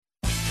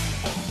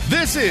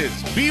This is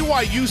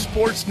BYU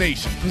Sports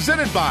Nation,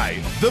 presented by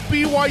The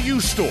BYU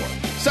Store.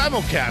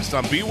 Simulcast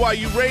on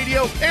BYU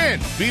Radio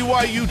and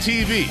BYU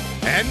TV.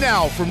 And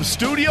now from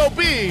Studio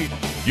B,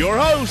 your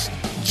hosts,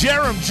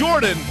 Jerem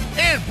Jordan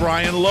and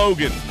Brian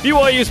Logan.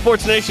 BYU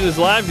Sports Nation is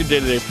live. Your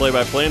day-to-day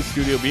play-by-play in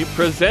Studio B,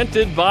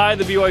 presented by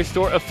the BYU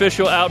Store,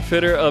 official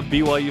outfitter of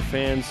BYU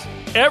fans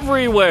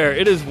everywhere.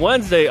 It is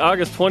Wednesday,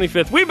 August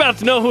 25th. We're about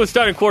to know who a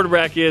starting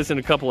quarterback is in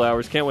a couple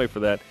hours. Can't wait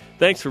for that.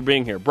 Thanks for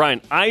being here. Brian,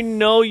 I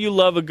know you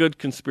love a good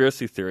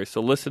conspiracy theory,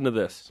 so listen to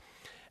this.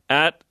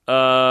 At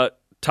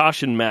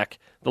Tosh and Mac,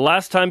 the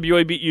last time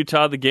BYU beat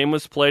Utah, the game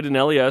was played in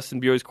LES,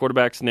 and BYU's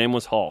quarterback's name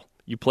was Hall.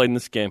 You played in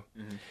this game.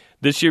 Mm-hmm.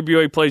 This year,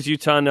 BYU plays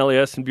Utah in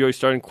LES, and BYU's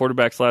starting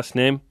quarterback's last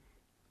name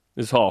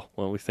is Hall.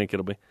 Well, we think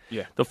it'll be.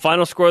 Yeah. The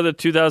final score of the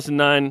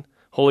 2009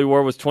 Holy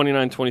War was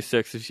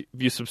 29-26. If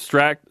you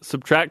subtract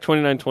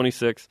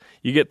 29-26,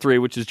 you get 3,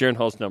 which is Jaren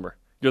Hall's number.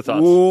 Your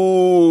thoughts?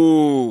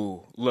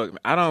 Ooh, look,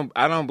 I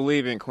don't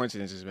believe in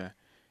coincidences, man.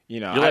 You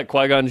know, you're like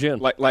Qui-Gon Jinn.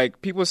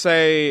 Like people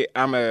say,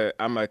 I'm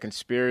a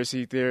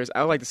conspiracy theorist.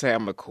 I like to say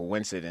I'm a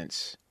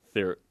coincidence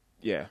theorist.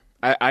 Yeah,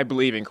 I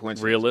believe in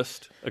coincidence.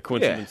 Realist, a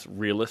coincidence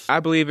realist. I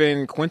believe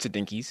in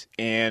coincidinkies,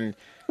 and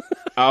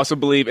I also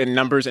believe in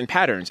numbers and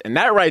patterns. And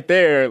that right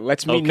there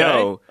lets me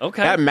know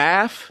that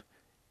math,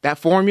 that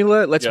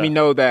formula lets me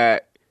know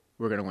that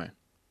we're gonna win.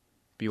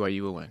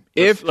 BYU will win.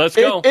 Let's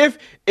go.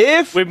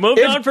 If we've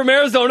moved on from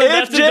Arizona,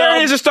 if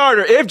Jaren is a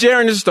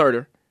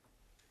starter,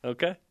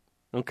 okay,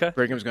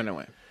 Brigham's going to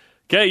win.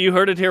 Okay, you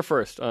heard it here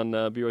first on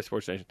BYU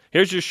Sports Nation.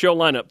 Here's your show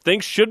lineup.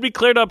 Things should be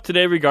cleared up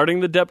today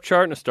regarding the depth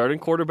chart and a starting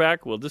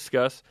quarterback. We'll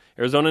discuss.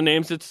 Arizona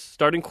names its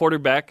starting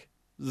quarterback.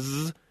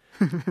 Does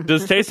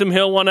Taysom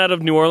Hill want out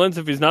of New Orleans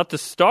if he's not the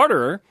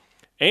starter?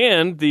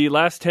 And the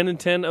last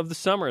 10-10 of the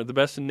summer, the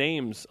best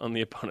names on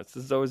the opponents.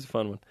 This is always a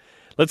fun one.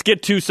 Let's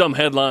get to some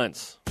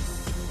headlines.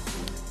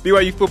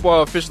 BYU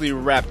football officially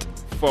wrapped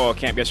fall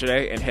camp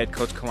yesterday, and head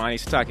coach Kalani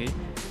Sitake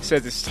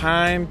says it's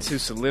time to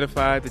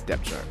solidify the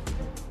depth chart.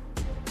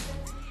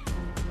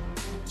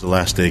 It's the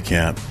last day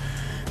camp,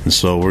 and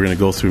so we're going to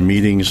go through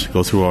meetings,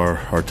 go through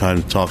our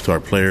time to talk to our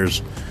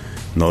players,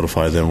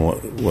 notify them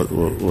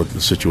what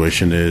the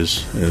situation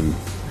is in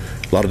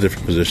a lot of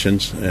different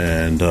positions,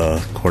 and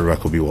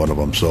quarterback will be one of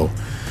them. So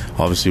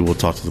obviously we'll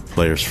talk to the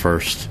players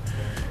first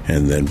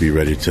and then be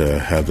ready to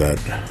have that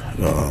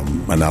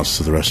announced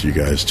to the rest of you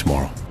guys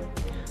tomorrow.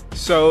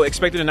 So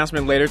expect an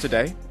announcement later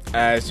today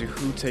as to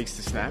who takes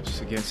the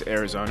snaps against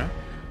Arizona.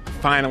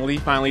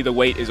 Finally, the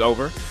wait is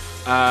over.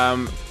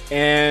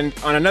 And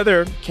on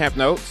another camp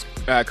note,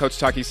 Coach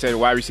Taki said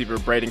wide receiver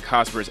Braden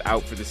Cosper is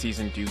out for the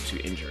season due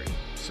to injury.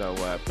 So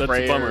that's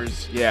prayers, a bummer.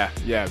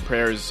 Yeah,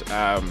 prayers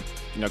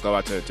go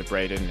out to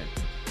Braden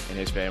and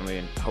his family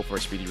and hope for a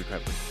speedy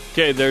recovery.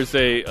 Okay, there's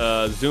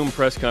a Zoom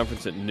press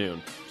conference at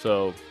noon.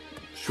 So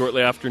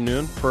shortly after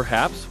noon,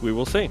 perhaps, we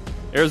will see.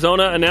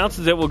 Arizona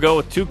announces it will go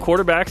with 2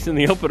 quarterbacks in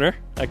the opener.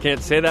 I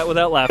can't say that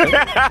without laughing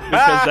because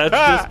that's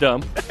just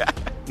dumb.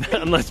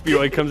 Unless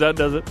BYU comes out and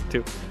does it,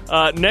 too.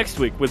 Next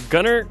week with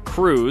Gunnar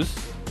Cruz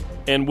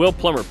and Will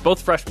Plummer,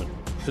 both freshmen.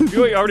 Has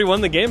BYU already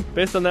won the game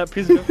based on that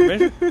piece of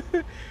information?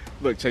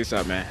 Look, check this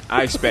out, man.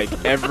 I expect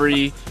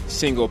every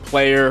single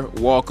player,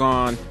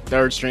 walk-on,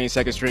 third string,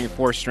 second string,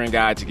 fourth string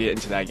guy to get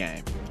into that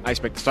game. I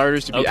expect the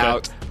starters to be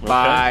out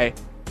by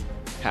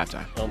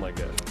halftime. Oh, my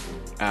God.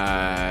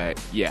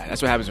 Yeah,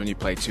 that's what happens when you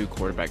play 2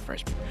 quarterback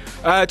freshmen.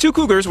 2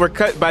 Cougars were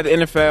cut by the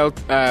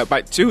NFL,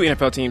 by 2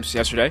 NFL teams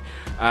yesterday.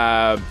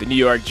 The New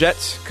York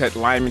Jets cut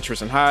lineman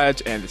Tristan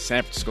Hodge, and the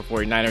San Francisco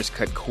 49ers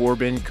cut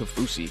Corbin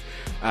Kaufusi.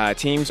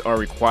 Teams are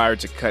required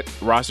to cut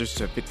rosters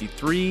to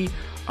 53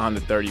 on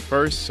the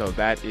 31st, so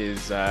that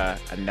is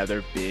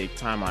another big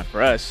timeline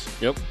for us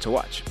to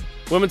watch.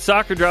 Women's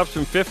soccer drops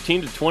from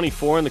 15 to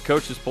 24 in the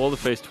coaches' poll to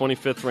face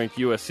 25th ranked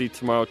USC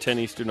tomorrow, 10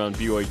 Eastern on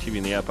BYU TV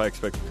and the app. I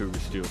expect the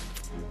Cougars to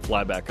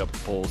fly back up the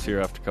polls here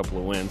after a couple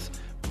of wins.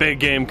 Big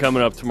game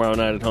coming up tomorrow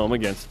night at home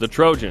against the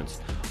Trojans.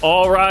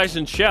 All rise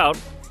and shout.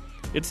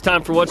 It's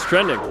time for What's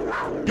Trending.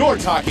 You're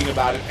talking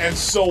about it, and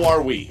so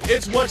are we.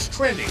 It's What's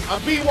Trending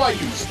on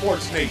BYU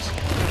Sports Nation.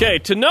 Okay,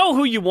 to know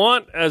who you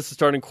want as the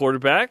starting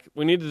quarterback,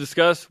 we need to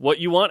discuss what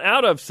you want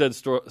out of said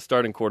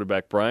starting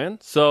quarterback, Brian.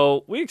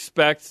 So we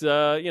expect,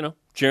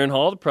 Jaren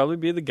Hall to probably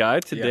be the guy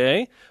today.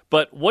 Yeah.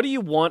 But what do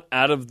you want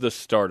out of the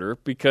starter?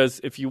 Because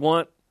if you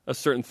want a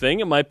certain thing,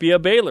 it might be a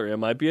Baylor, it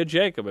might be a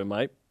Jacob, it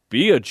might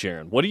be a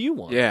Jaren. What do you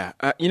want? Yeah,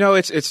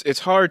 it's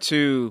hard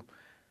to,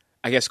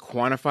 I guess,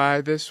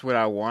 quantify this, what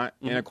I want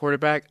in a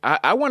quarterback.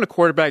 I want a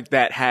quarterback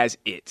that has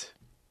it.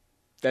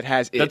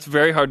 That's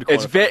very hard to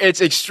quantify.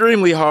 It's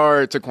extremely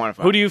hard to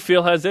quantify. Who do you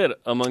feel has it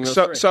among those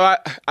three? So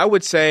I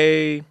would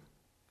say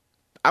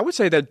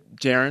that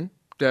Jaren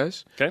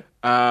does. Okay.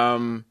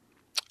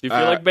 Do you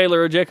feel like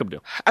Baylor or Jacob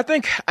do? I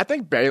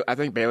think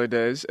Baylor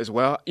does as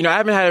well. I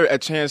haven't had a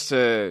chance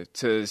to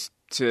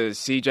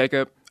see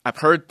Jacob. I've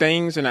heard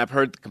things and I've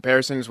heard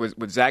comparisons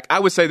with Zach. I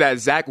would say that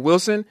Zach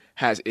Wilson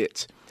has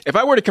it. If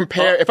I were to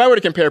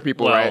compare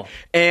people, right,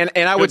 and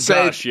I would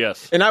say,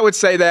 yes, and I would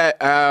say that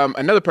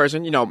another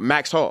person,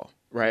 Max Hall,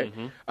 right,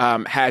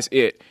 has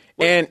it.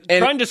 And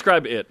try and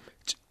describe it.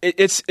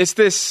 It's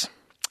this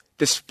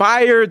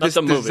fire, this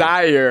the movie.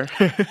 desire.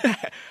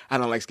 I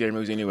don't like scary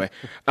movies anyway.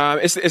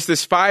 It's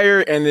this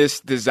fire and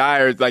this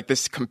desire, like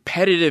this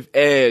competitive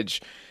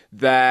edge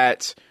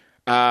that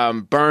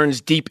burns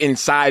deep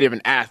inside of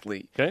an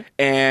athlete. Okay.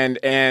 And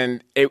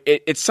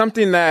it's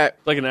something that,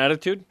 Like an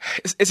attitude?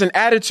 it's an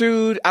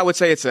attitude. I would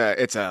say it's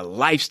a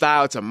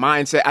lifestyle. It's a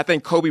mindset. I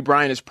think Kobe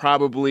Bryant is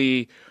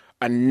probably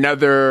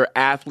another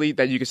athlete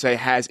that you could say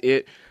has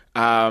it.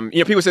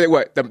 People say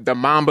what the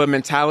Mamba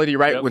mentality,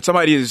 right? Yep. When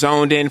somebody is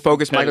zoned in,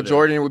 focused. Michael Competitive.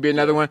 Jordan would be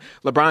another one.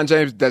 LeBron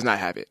James does not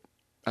have it.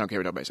 I don't care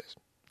what nobody says.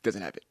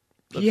 Doesn't have it.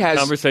 He has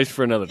Conversation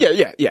for another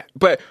day. yeah.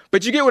 But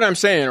you get what I'm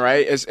saying,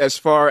 right? As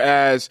far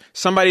as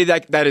somebody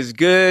that is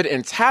good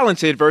and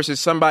talented versus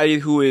somebody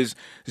who is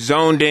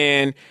zoned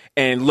in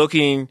and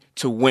looking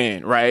to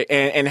win, right?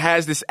 And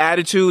has this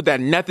attitude that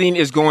nothing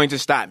is going to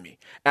stop me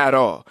at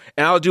all.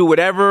 And I'll do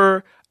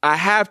whatever I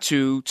have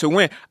to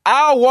win.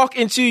 I'll walk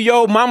into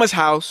your mama's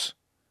house,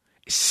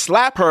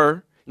 slap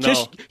her,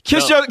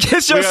 kiss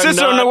your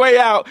sister on the way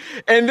out,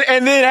 and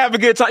then have a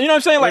good time. You know what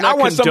I'm saying? Like, We're not I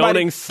want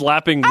somebody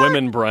slapping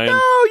women, Brian.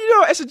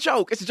 No, it's a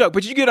joke. It's a joke.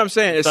 But you get what I'm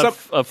saying? It's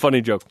That's a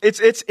funny joke. It's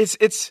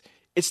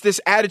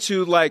this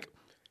attitude like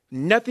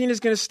nothing is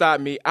going to stop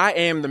me. I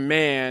am the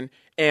man,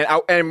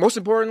 and most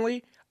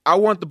importantly, I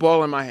want the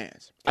ball in my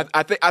hands.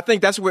 I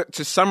think that's what,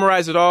 to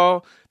summarize it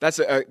all. That's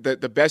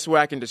the best way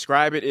I can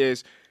describe it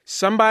is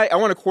somebody. I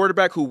want a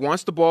quarterback who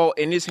wants the ball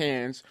in his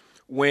hands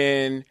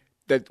when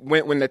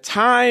the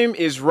time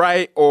is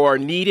right or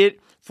needed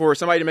for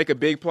somebody to make a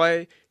big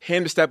play.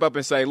 Him to step up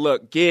and say,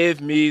 "Look,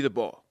 give me the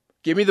ball.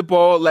 Give me the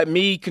ball. Let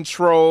me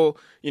control,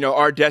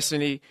 our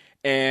destiny."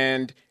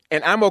 And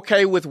I'm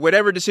okay with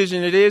whatever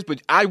decision it is,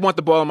 but I want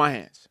the ball in my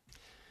hands.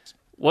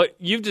 What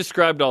you've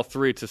described all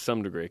three to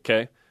some degree,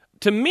 okay?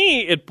 To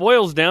me, it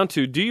boils down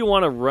to, do you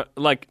want to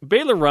like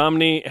Baylor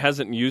Romney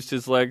hasn't used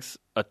his legs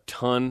a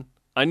ton.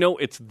 I know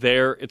it's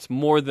there. It's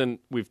more than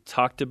we've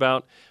talked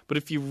about. But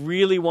if you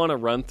really want a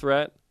run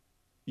threat,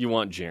 you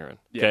want Jaren,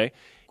 okay?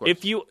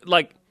 If you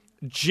like,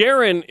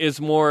 Jaren is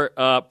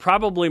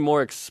probably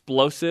more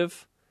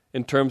explosive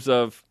in terms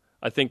of,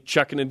 I think,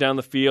 chucking it down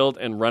the field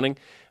and running.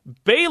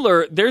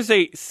 Baylor, there's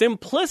a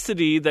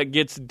simplicity that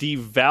gets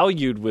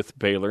devalued with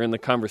Baylor in the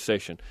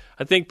conversation.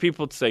 I think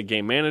people would say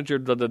game manager,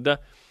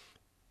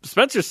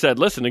 Spencer said,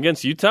 listen,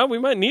 against Utah, we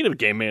might need a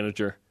game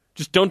manager.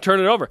 Just don't turn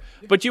it over.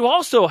 But you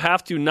also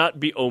have to not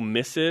be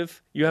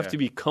omissive. You have to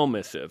be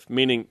commissive,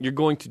 meaning you're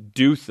going to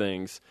do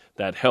things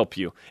that help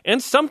you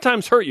and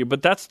sometimes hurt you,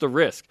 but that's the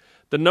risk.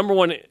 The number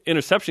one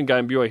interception guy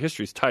in BYU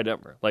history is Ty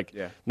Detmer.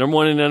 Number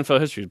one in NFL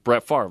history is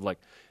Brett Favre.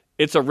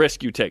 It's a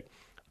risk you take.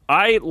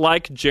 I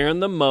like Jaren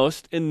the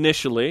most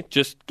initially.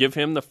 Just give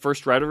him the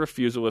first right of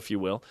refusal, if you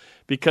will,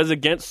 because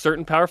against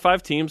certain Power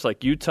 5 teams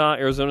like Utah,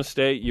 Arizona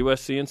State,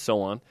 USC, and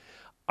so on,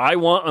 I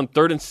want on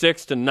 3rd and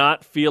 6 to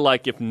not feel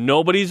like if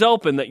nobody's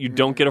open that you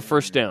don't get a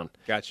first down.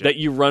 Gotcha. That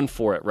you run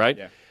for it, right?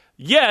 Yeah.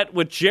 Yet,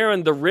 with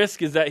Jaren, the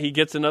risk is that he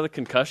gets another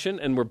concussion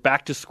and we're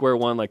back to square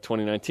one like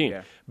 2019.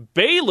 Yeah.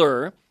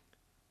 Baylor,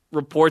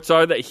 reports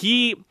are that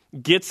he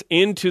gets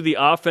into the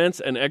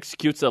offense and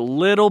executes a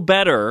little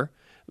better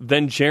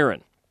than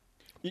Jaren.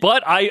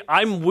 But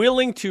I'm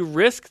willing to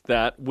risk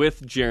that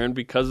with Jaren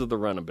because of the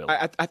run ability.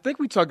 I think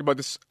we talked about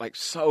this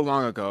so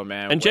long ago,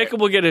 man. And Jacob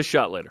will get his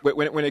shot later.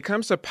 When it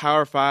comes to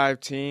Power 5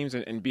 teams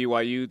and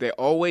BYU, they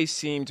always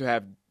seem to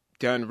have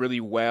done really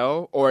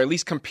well, or at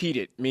least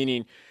competed,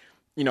 meaning,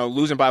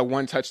 losing by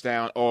one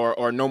touchdown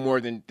or no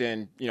more than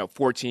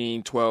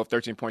 14, 12,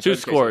 13 points. 2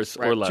 scores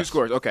right? or less. 2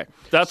 scores, okay.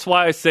 That's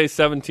why I say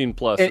 17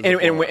 plus. And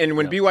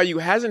when BYU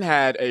hasn't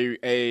had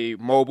a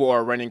mobile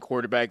or running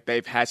quarterback,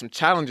 they've had some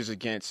challenges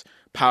against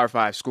Power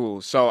 5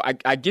 schools. So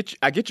I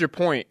get your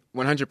point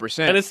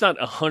 100%. And it's not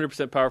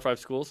 100% Power 5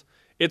 schools.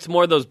 It's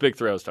more those big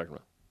three I was talking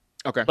about.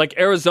 Okay. Like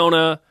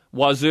Arizona,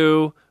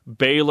 Wazoo,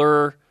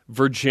 Baylor,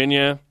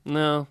 Virginia.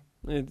 No.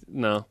 It's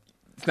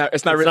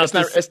not really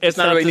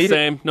the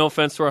same. No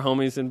offense to our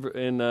homies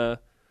in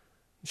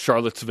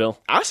Charlottesville.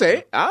 I'll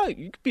say it.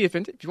 You could be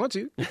offended if you want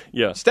to.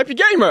 Yeah. Step your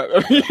game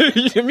up. You know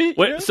what I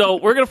mean? So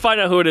we're going to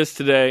find out who it is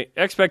today.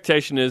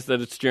 Expectation is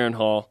that it's Jaren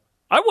Hall.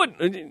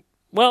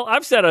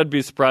 I've said I'd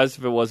be surprised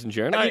if it wasn't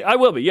Jaren. I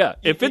will be, yeah.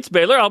 If it's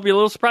Baylor, I'll be a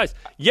little surprised.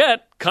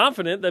 Yet,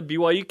 confident that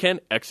BYU can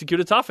execute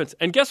its offense.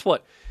 And guess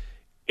what?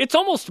 It's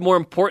almost more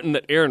important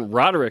that Aaron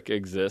Roderick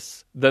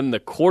exists than the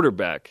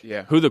quarterback,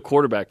 who the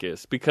quarterback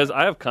is, because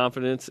I have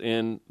confidence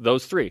in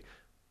those three.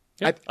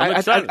 Yeah, I'm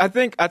excited. I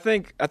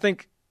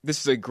think this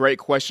is a great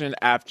question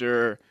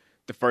after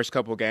the first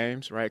couple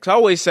games, right? Because I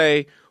always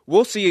say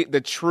we'll see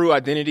the true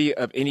identity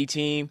of any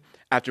team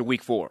after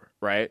week 4,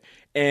 right?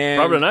 And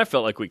Robert and I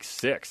felt like week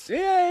 6.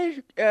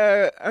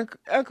 Yeah,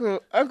 Uncle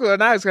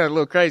and I was kind of a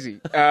little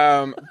crazy.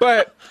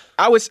 But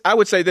I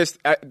would say this.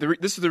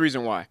 This is the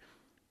reason why.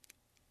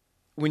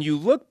 When you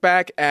look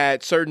back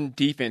at certain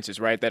defenses,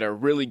 right, that are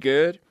really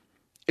good,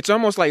 it's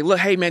almost like, look,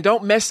 hey man,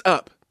 don't mess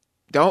up.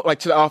 Don't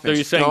to the offense. So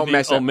you're saying don't the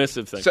mess up.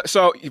 omissive thing.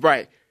 So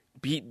right,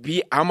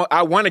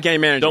 I want a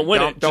game manager. Don't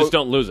win it, just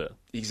don't lose it.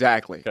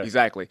 Exactly. Okay.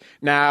 Exactly.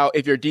 Now,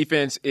 if your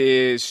defense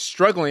is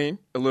struggling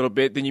a little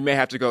bit, then you may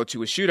have to go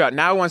to a shootout.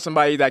 Now I want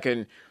somebody that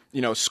can,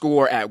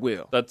 score at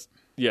will.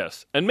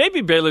 Yes. And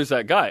maybe Baylor's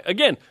that guy.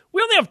 Again,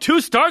 we only have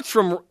 2 starts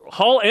from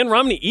Hall and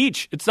Romney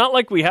each. It's not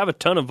like we have a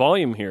ton of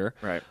volume here.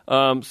 Right.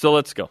 So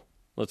let's go.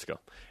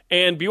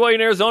 And BYU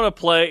and Arizona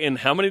play in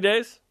how many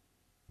days?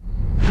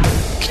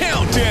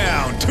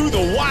 Countdown to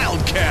the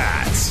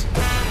Wildcats.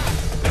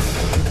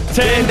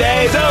 10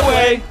 days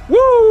away.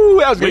 Woo!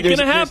 That was good. Week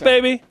and a half,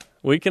 baby.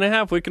 Week and a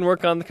half. We can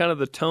work on kind of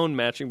the tone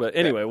matching, but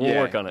anyway, we'll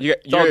work on it.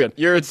 It's all good.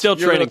 It's still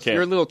training camp.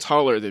 You're a little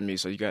taller than me,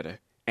 so you got to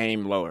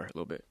aim lower a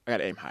little bit. I got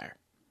to aim higher.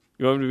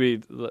 You want me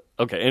to be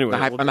okay? Anyway,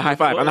 on the high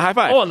five. On the high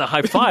five. Oh, on the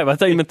high five. I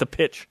thought you meant the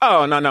pitch.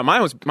 Oh no,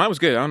 mine was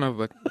good. I don't know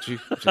what you.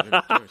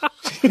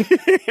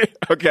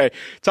 Okay,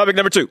 topic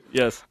number 2.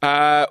 Yes.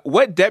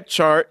 What depth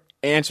chart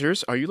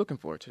answers are you looking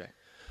for today?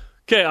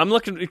 Okay, I'm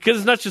looking because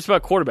it's not just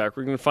about quarterback.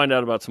 We're going to find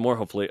out about some more,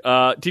 hopefully.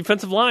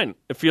 Defensive line.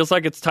 It feels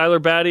like it's Tyler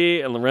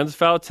Batty and Lorenzo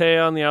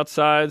Fauatea on the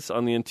outsides.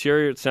 On the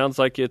interior, it sounds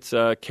like it's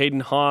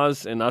Caden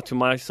Hawes and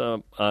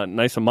Atumaisa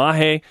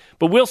Naisamahe.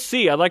 But we'll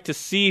see. I'd like to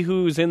see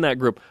who's in that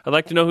group. I'd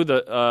like to know who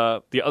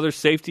the other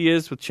safety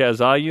is with Chaz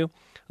Ayu.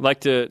 I'd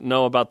like to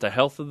know about the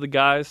health of the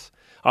guys.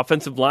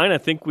 Offensive line, I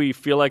think we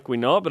feel like we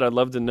know it, but I'd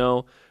love to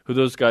know who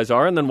those guys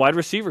are. And then wide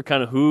receiver,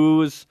 kind of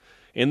who's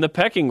in the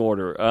pecking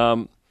order.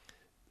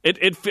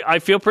 I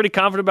feel pretty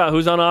confident about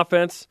who's on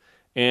offense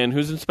and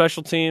who's in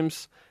special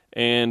teams.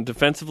 And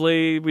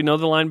defensively, we know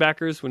the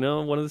linebackers. We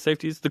know one of the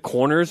safeties. The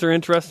corners are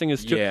interesting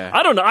as too. Yeah.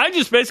 I don't know. I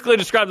just basically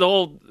described the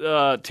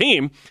whole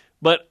team,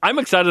 but I'm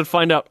excited to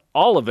find out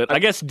all of it. I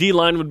guess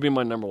D-line would be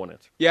my number one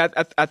answer. Yeah,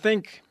 I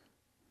think.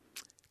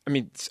 I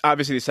mean, it's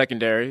obviously the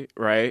secondary,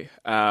 right?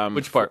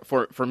 Which part?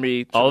 For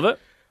me, All of it?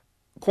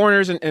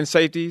 Corners and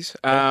safeties.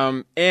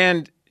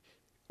 And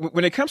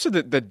when it comes to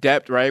the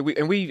depth, right?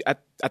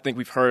 I think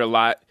we've heard a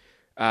lot,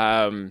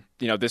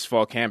 this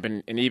fall camp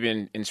and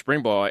even in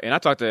spring ball. And I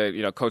talked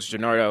to Coach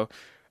Gennardo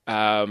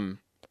a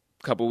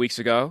couple weeks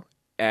ago,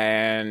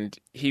 and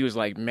he was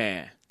like,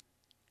 "Man,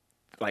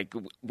 I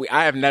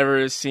have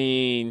never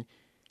seen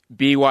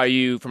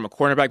BYU from a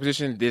cornerback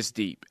position this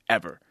deep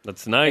ever."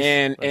 That's nice.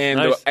 And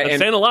That's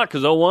saying a lot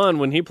because 0-1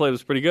 when he played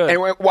was pretty good.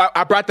 And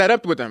I brought that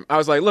up with him. I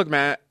was like, "Look,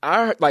 man,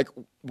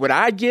 what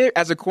I get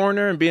as a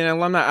corner and being an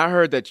alumni, I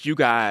heard that you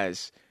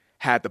guys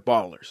had the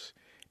ballers,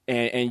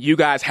 and you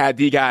guys had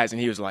the guys." And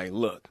he was like,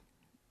 "Look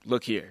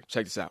here,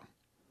 check this out.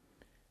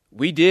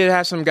 We did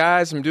have some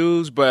guys, some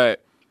dudes,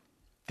 but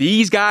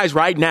these guys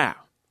right now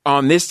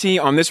on this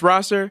team, on this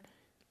roster,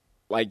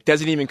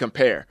 doesn't even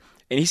compare."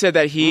 And he said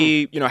that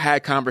he,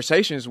 had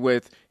conversations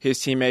with his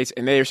teammates,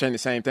 and they are saying the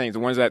same things. The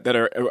ones that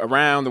are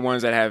around, the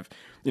ones that have,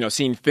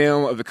 seen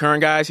film of the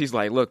current guys. He's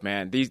like, "Look,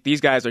 man,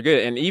 these guys are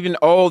good." And even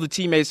all the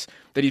teammates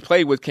that he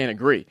played with can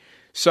agree.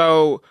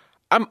 So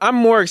I'm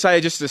more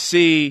excited just to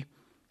see,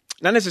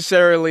 not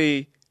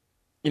necessarily,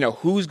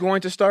 who's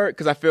going to start,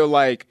 because I feel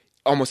like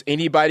almost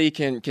anybody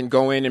can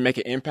go in and make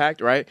an impact,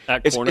 right?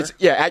 At corner?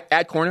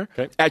 At corner.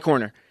 Okay. At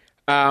corner.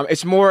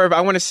 It's more of, I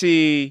want to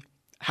see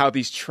how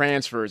these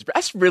transfers, but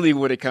that's really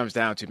what it comes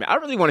down to, man. I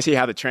really want to see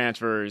how the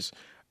transfers,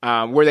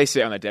 where they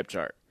sit on the depth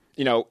chart.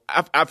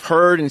 I've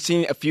heard and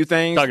seen a few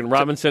things. Talking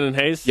Robinson and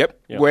Hayes? Yep.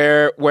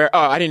 Where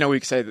I didn't know we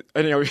could say that.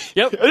 I didn't know.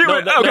 Yep.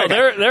 Okay.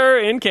 They're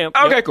in camp.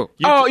 Okay, Yep. cool.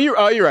 You're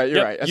right. You're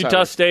right. That's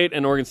Utah State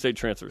and Oregon State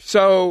transfers.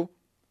 So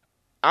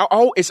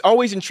it's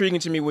always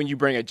intriguing to me when you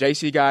bring a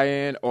JC guy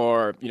in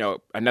or,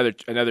 another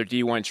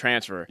D1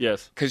 transfer.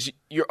 Yes. Because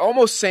you're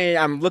almost saying,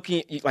 I'm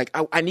looking,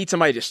 I need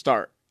somebody to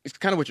start. It's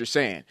kind of what you're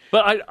saying.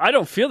 But I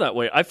don't feel that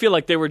way. I feel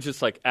like they were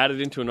just added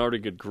into an already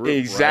good group.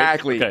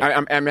 Exactly. Right?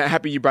 Okay. I'm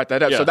happy you brought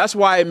that up. Yeah. So that's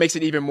why it makes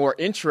it even more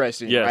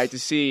interesting, Yes. right? To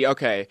see,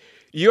 okay,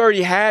 you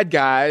already had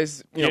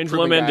guys.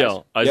 Angela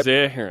Mandel,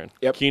 Isaiah Heron,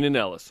 Keenan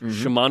Ellis,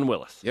 Shaman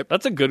Willis. Yep.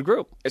 That's a good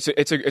group. It's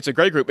a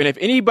great group. And if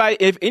any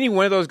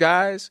one of those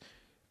guys,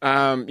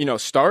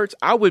 starts,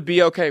 I would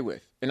be okay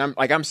with. And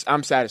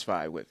I'm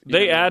satisfied with.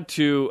 They add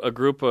to a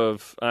group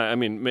of,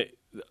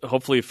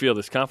 hopefully you feel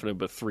this confident,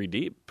 but 3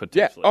 deep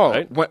potentially. Yeah.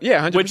 Right?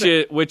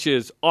 100%. Which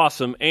is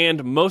awesome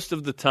and most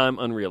of the time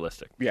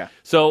unrealistic. Yeah.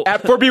 So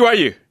for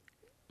BYU.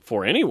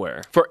 For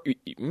anywhere. For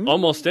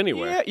almost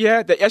anywhere.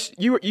 Yeah. Yes,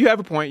 you have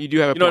a point. You do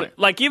have a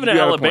point. Even at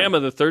Alabama,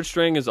 the third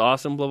string is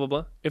awesome, blah, blah,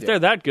 blah. If they're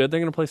that good, they're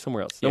going to play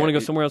somewhere else. They want to go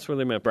somewhere else where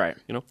they met. Right.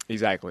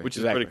 Exactly. Which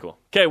is pretty cool.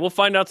 Okay, we'll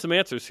find out some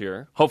answers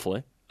here,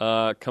 hopefully,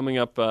 coming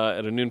up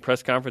at a noon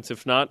press conference.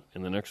 If not,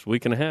 in the next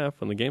week and a half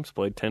when the game's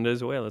played, 10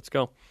 days away. Let's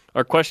go.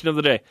 Our question of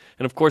the day.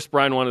 And, of course,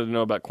 Brian wanted to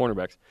know about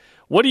cornerbacks.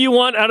 What do you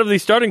want out of the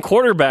starting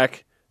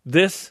quarterback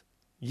this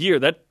year?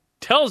 That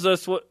tells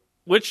us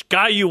which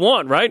guy you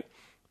want, right?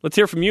 Let's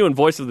hear from you in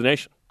Voice of the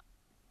Nation.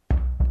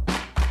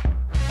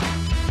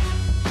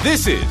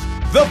 This is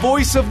the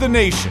Voice of the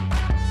Nation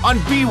on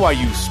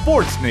BYU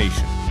Sports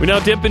Nation. We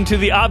now dip into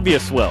the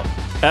obvious well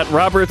at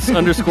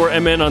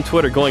Roberts_MN on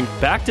Twitter, going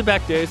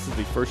back-to-back days. This is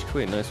the first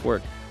tweet. Nice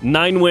work.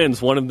 9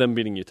 wins, one of them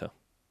beating Utah.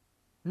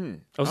 I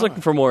was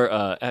looking for more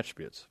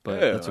attributes, but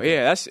that's okay.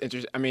 Yeah, that's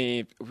interesting. I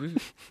mean,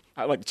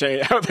 I'd like to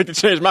change. I would like to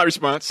change my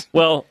response.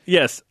 Well,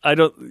 yes, I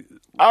don't. It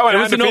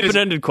was an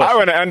open-ended question. I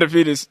want an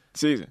undefeated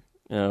season.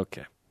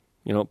 Okay,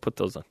 put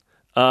those on.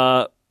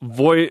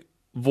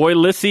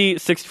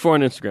 Voilissi64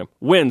 on Instagram.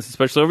 Wins,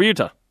 especially over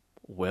Utah.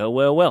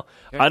 Well.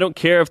 Yeah. I don't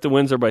care if the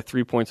wins are by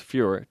 3 points or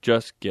fewer.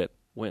 Just get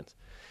wins.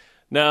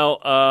 Now,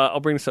 I'll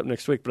bring this up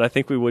next week, but I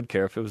think we would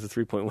care if it was a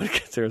 3-point win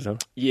against Arizona.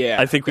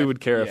 Yeah. I think we would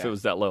care if it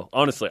was that low.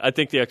 Honestly, I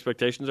think the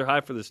expectations are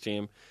high for this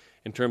team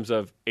in terms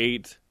of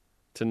 8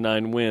 to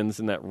 9 wins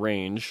in that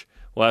range.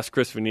 We'll ask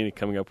Chris Vanini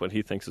coming up what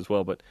he thinks as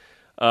well, but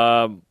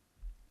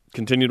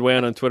continue to weigh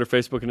in on Twitter,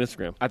 Facebook, and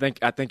Instagram.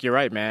 I think you're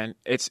right, man.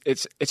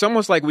 It's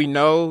almost like we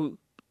know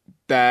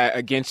that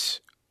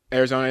against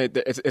Arizona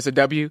it's a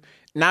W.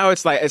 Now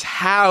it's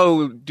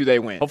how do they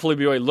win? Hopefully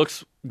BYU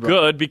looks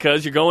good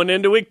because you're going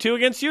into week 2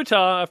 against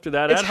Utah after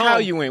that it's at home. It's how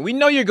you win. We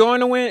know you're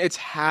going to win. It's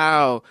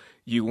how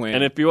you win.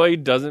 And if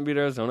BYU doesn't beat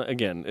Arizona,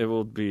 again, it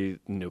will be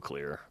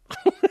nuclear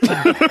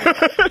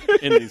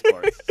in these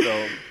parts.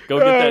 So go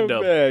get that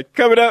dub. Man.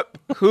 Coming up,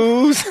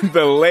 who's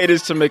the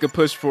latest to make a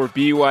push for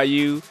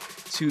BYU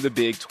to the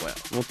Big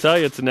 12? We'll tell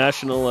you, it's a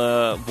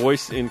national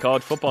voice in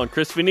college football. And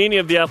Chris Vanini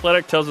of The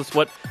Athletic tells us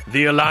what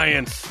the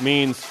Alliance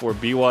means for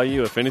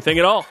BYU, if anything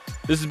at all.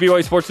 This is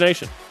BYU Sports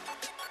Nation.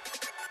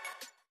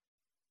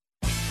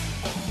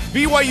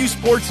 BYU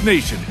Sports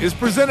Nation is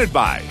presented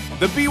by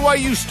The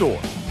BYU Store,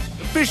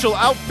 official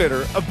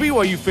outfitter of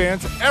BYU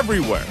fans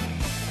everywhere.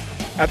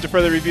 After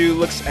further review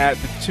looks at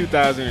the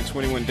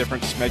 2021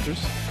 difference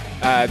makers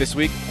this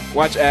week,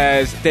 watch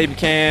as Dave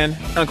McCann,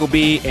 Uncle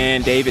B,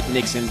 and David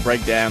Nixon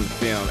break down the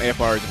film.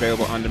 AFR is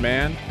available on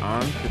demand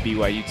on the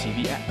BYU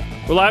TV app.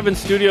 We're live in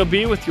Studio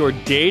B with your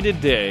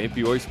day-to-day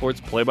BYU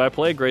Sports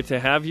play-by-play. Great to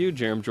have you.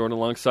 Jeremy Jordan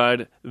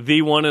alongside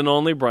the one and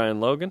only Brian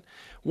Logan.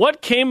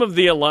 What came of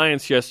the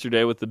alliance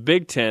yesterday with the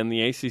Big Ten,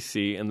 the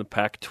ACC, and the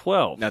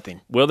Pac-12?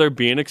 Nothing. Will there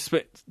be an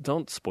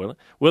Don't spoil it.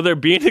 Will there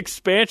be an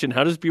expansion?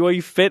 How does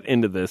BYU fit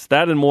into this?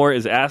 That and more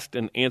is asked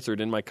and answered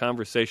in my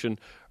conversation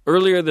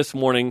earlier this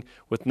morning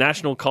with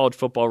national college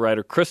football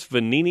writer Chris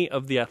Vanini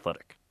of The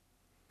Athletic.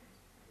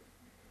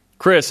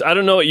 Chris, I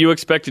don't know what you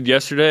expected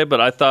yesterday,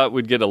 but I thought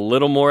we'd get a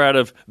little more out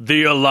of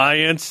the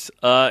alliance.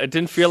 It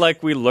didn't feel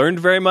like we learned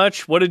very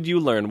much. What did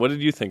you learn? What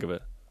did you think of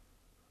it?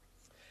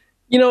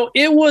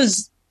 It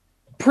was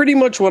pretty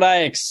much what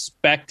I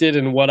expected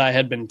and what I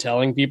had been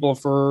telling people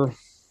for,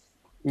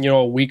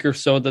 a week or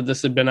so that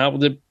this had been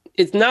out.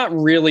 It's not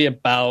really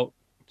about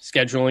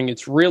scheduling.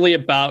 It's really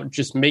about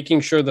just making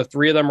sure the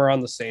three of them are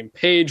on the same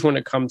page when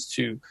it comes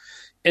to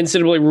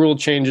NCAA rule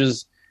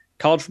changes,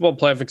 college football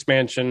playoff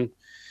expansion,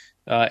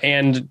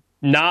 and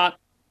not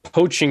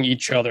poaching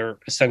each other,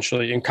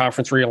 essentially, in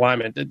conference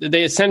realignment.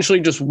 They essentially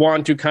just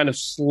want to kind of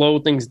slow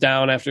things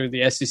down after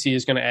the SEC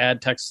is going to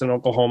add Texas and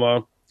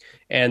Oklahoma,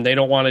 and they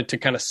don't want it to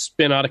kind of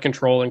spin out of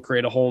control and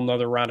create a whole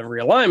nother round of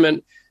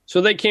realignment.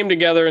 So they came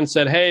together and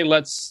said, hey,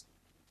 let's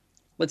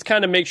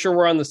kind of make sure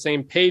we're on the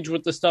same page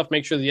with this stuff,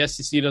 make sure the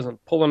SEC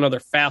doesn't pull another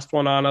fast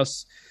one on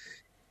us.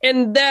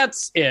 And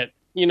that's it.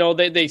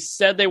 They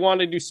said they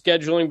wanted to do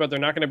scheduling, but they're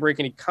not going to break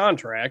any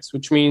contracts,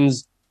 which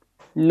means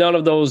none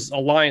of those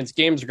alliance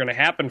games are going to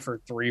happen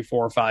for 3,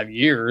 4, or 5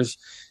 years.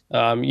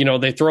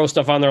 They throw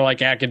stuff on there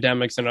like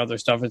academics and other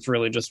stuff. It's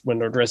really just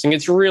window dressing.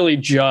 It's really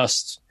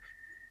just,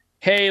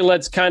 hey,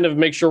 let's kind of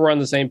make sure we're on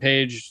the same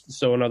page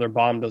so another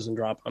bomb doesn't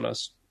drop on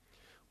us.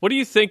 What do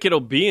you think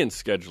it'll be in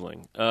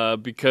scheduling?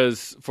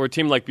 Because for a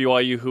team like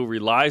BYU who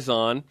relies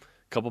on a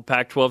couple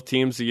Pac-12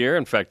 teams a year,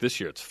 in fact, this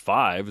year it's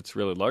 5. It's a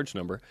really large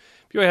number.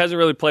 BYU hasn't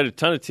really played a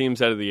ton of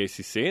teams out of the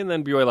ACC, and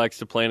then BYU likes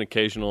to play an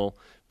occasional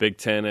Big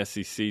Ten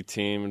SEC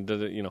team.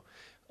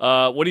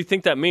 What do you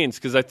think that means?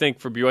 Because I think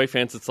for BYU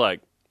fans, it's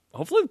like,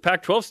 hopefully the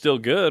Pac-12 is still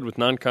good with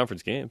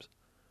non-conference games.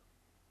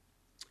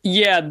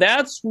 Yeah,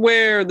 that's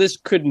where this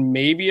could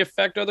maybe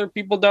affect other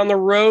people down the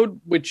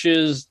road, which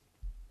is,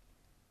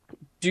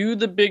 do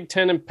the Big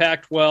Ten and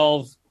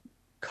Pac-12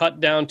 cut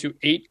down to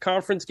 8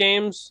 conference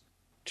games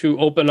to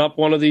open up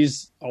one of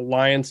these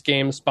alliance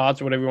game spots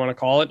or whatever you want to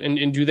call it,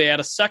 and do they add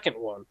a second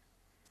one?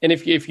 And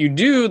if you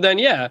do, then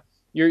yeah,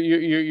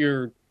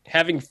 you're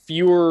having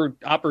fewer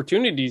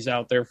opportunities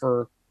out there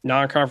for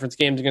non-conference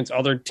games against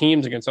other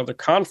teams, against other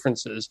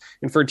conferences.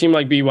 And for a team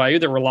like BYU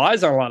that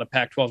relies on a lot of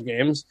Pac-12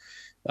 games,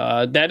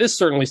 that is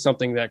certainly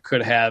something that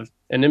could have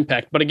an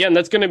impact. But again,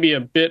 that's going to be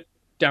a bit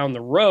down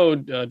the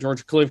road.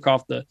 George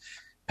Kliavkoff, the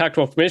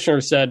Pac-12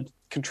 commissioner, said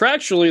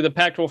contractually the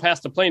Pac-12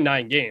 has to play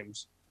 9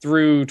 games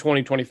through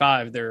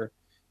 2025, their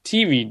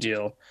TV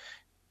deal.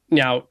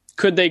 Now,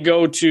 could they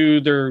go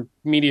to their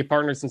media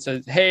partners and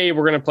say, hey,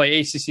 we're going to play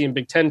ACC and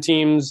Big Ten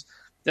teams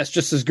that's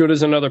just as good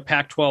as another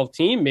Pac-12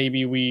 team?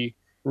 Maybe we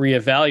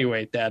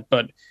reevaluate that,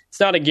 but it's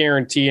not a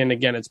guarantee. And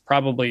again, it's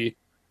probably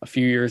a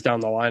few years down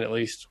the line at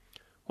least.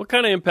 What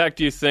kind of impact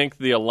do you think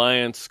the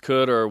alliance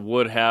could or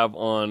would have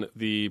on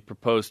the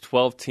proposed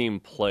 12-team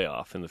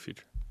playoff in the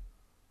future?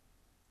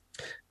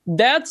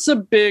 That's a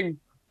big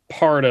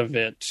part of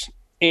it.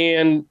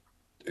 And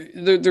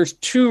there's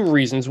two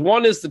reasons.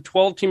 One is the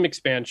 12-team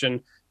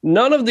expansion.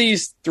 None of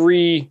these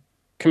three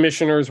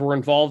commissioners were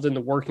involved in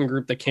the working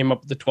group that came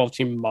up with the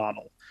 12-team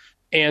model.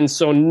 And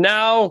so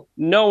now,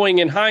 knowing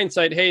in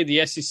hindsight, hey,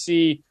 the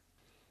SEC,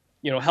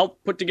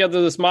 helped put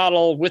together this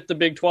model with the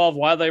Big 12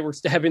 while they were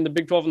stabbing the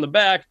Big 12 in the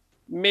back,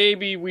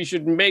 maybe we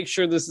should make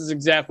sure this is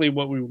exactly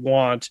what we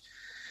want.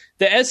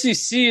 The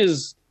SEC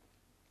is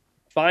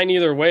fine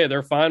either way.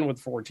 They're fine with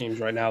 4 teams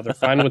right now. They're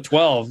fine with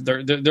 12.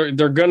 They're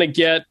going to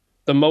get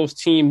the most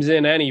teams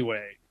in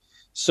anyway.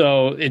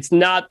 So it's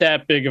not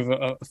that big of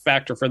a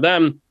factor for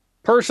them.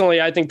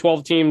 Personally, I think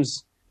 12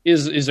 teams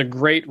is a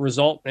great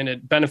result, and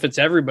it benefits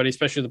everybody,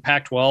 especially the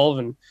Pac-12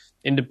 and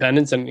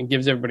independents, and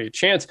gives everybody a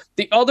chance.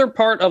 The other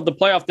part of the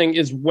playoff thing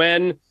is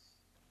when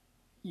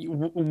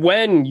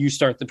you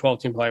start the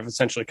 12-team playoff,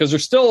 essentially, because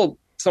there's still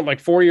something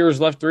like 3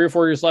 or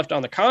 4 years left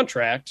on the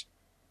contract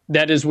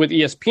that is with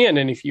ESPN.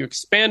 And if you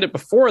expand it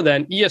before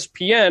then,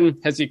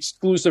 ESPN has the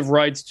exclusive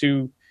rights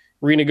to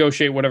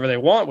renegotiate whatever they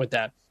want with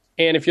that.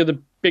 And if you're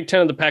the Big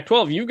Ten of the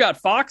Pac-12, you got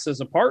Fox as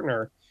a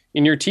partner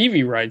in your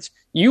TV rights.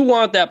 You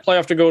want that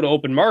playoff to go to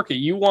open market.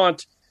 You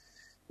want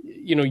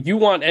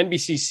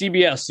NBC,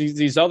 CBS,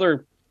 these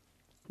other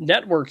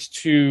networks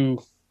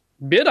to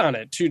bid on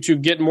it, to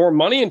get more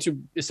money and to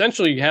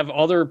essentially have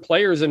other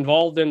players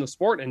involved in the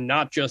sport and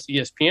not just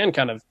ESPN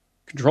kind of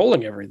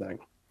controlling everything.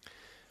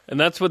 And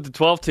that's what the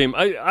 12 team.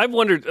 I've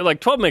wondered,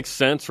 12 makes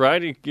sense,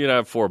 right? You'd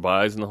have 4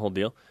 buys and the whole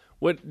deal.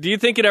 What do you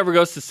think it ever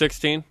goes to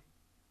 16?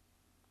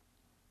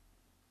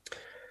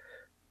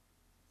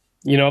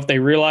 If they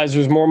realize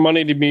there's more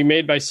money to be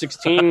made by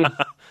 16,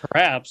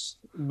 perhaps.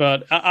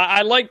 But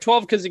I like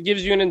 12 because it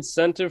gives you an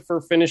incentive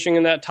for finishing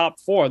in that top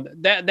 4.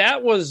 I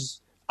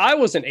was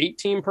an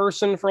 8-team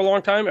person for a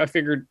long time. I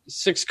figured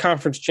 6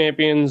 conference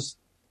champions,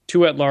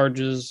 2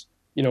 at-larges,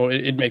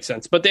 it makes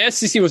sense. But the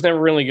SEC was never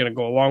really going to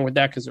go along with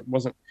that because it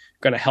wasn't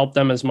going to help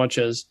them as much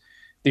as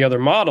the other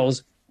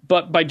models.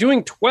 But by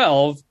doing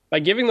 12, by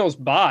giving those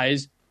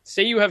buys,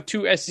 say you have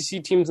 2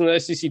 SEC teams in the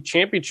SEC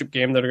championship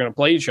game that are going to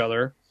play each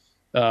other,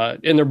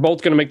 and they're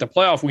both going to make the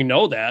playoff. We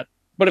know that.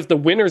 But if the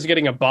winner's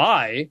getting a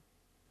bye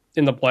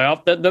in the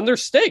playoff, then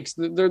there's stakes.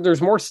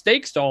 There's more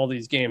stakes to all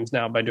these games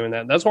now by doing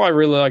that. That's why I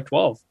really like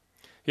 12.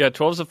 Yeah,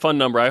 12 is a fun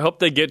number. I hope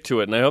they get to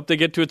it, and I hope they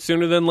get to it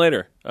sooner than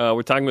later.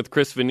 We're talking with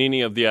Chris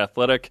Vannini of The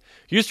Athletic.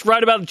 He used to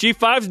write about the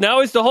G5s. Now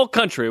he's the whole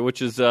country,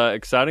 which is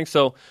exciting.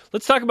 So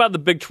let's talk about the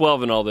Big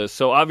 12 and all this.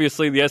 So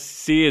obviously the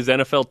SEC is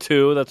NFL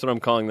 2. That's what I'm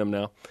calling them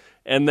now.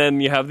 And then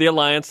you have the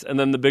Alliance, and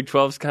then the Big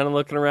 12 is kind of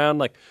looking around.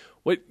 Like,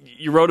 what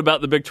you wrote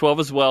about the Big 12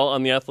 as well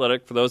on The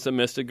Athletic. For those that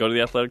missed it, go to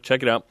The Athletic,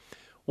 check it out.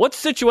 What's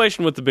the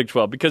situation with the Big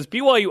 12? Because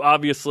BYU,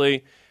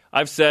 obviously,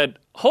 I've said,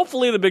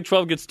 hopefully the Big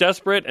 12 gets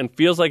desperate and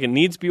feels like it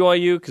needs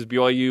BYU because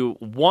BYU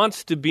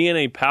wants to be in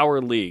a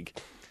power league.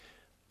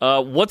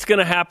 What's going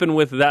to happen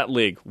with that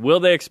league?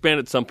 Will they expand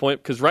at some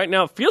point? Because right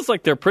now it feels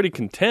like they're pretty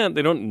content.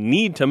 They don't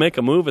need to make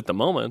a move at the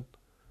moment.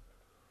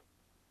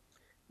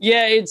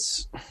 Yeah,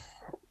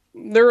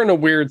 they're in a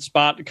weird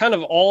spot. Kind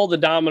of all the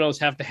dominoes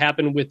have to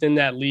happen within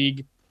that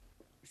league.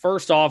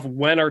 First off,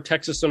 when are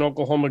Texas and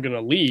Oklahoma going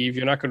to leave?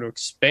 You're not going to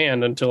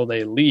expand until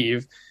they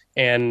leave.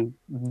 And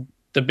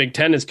the Big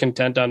Ten is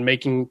content on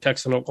making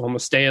Texas and Oklahoma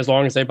stay as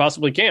long as they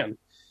possibly can.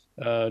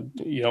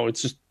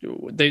 It's just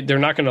they're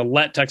not going to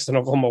let Texas and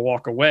Oklahoma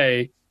walk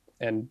away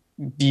and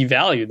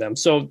devalue them.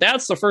 So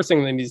that's the first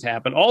thing that needs to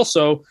happen.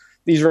 Also,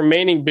 these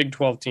remaining Big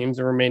 12 teams,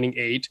 the remaining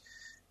 8,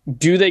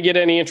 do they get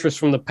any interest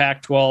from the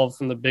Pac-12,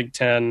 from the Big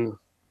Ten,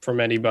 from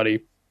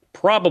anybody?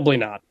 Probably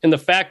not. And the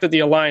fact that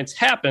the alliance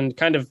happened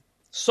kind of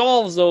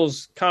solves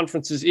those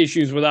conferences'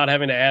 issues without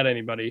having to add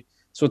anybody.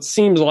 So it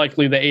seems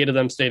likely the 8 of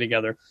them stay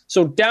together.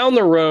 So down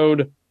the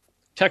road,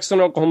 Texas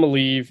and Oklahoma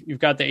leave. You've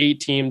got the 8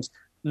 teams.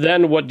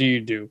 Then what do?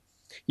 You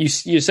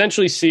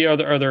essentially see are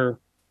there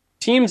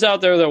teams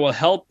out there that will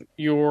help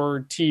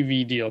your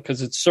TV deal,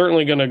 because it's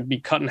certainly going to be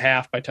cut in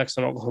half by Texas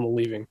and Oklahoma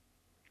leaving.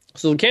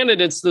 So the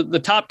candidates,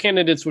 the top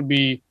candidates would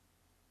be,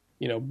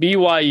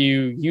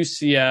 BYU,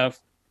 UCF,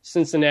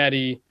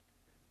 Cincinnati,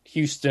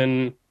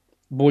 Houston,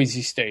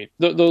 Boise State.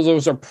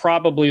 Those are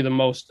probably the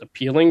most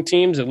appealing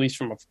teams, at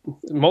least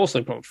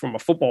mostly from a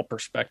football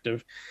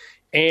perspective.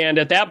 And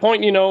at that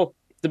point,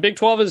 the Big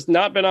 12 has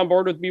not been on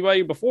board with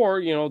BYU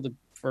before,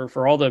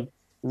 for all the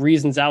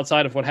reasons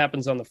outside of what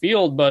happens on the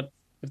field. But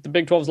if the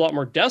Big 12 is a lot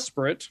more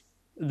desperate,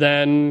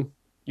 then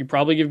you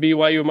probably give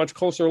BYU a much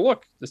closer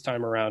look this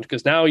time around,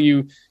 because now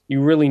you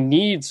really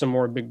need some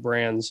more big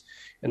brands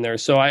in there.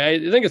 So I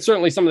think it's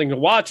certainly something to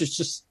watch. It's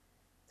just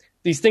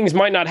these things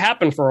might not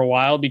happen for a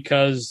while,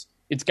 because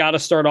it's got to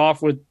start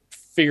off with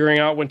figuring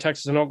out when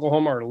Texas and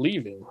Oklahoma are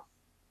leaving.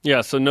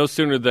 Yeah, so no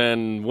sooner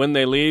than when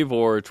they leave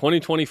or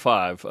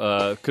 2025.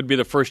 Could be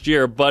the first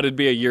year, but it'd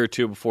be a year or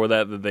two before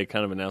that they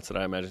kind of announce it,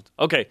 I imagine.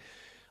 Okay,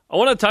 I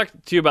want to talk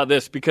to you about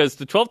this, because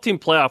the 12-team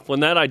playoff, when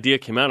that idea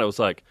came out, I was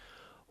like,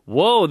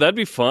 whoa, that'd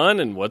be fun,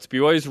 and what's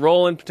BYU's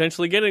role in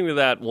potentially getting to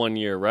that one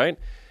year, right?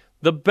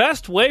 The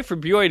best way for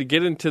BYU to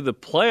get into the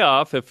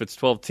playoff, if it's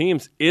 12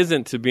 teams,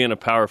 isn't to be in a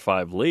Power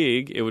 5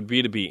 league. It would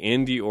be to be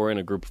Indy or in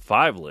a Group of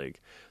 5 league.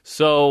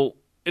 So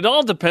it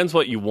all depends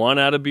what you want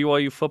out of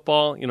BYU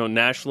football.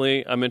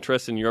 Nationally, I'm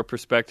interested in your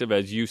perspective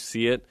as you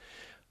see it.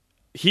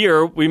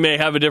 Here, we may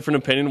have a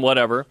different opinion,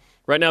 whatever.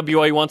 Right now,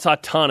 BYU wants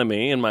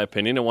autonomy, in my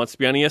opinion. It wants to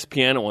be on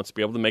ESPN. It wants to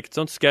be able to make its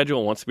own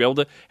schedule. It wants to be able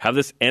to have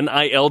this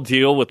NIL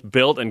deal with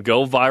Built and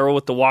go viral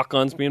with the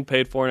walk-ons being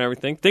paid for and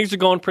everything. Things are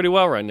going pretty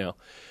well right now.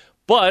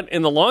 But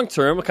in the long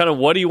term, kind of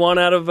what do you want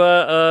out of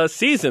a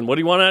season? What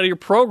do you want out of your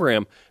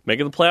program?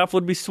 Making the playoff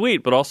would be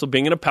sweet, but also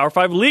being in a Power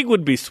 5 league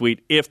would be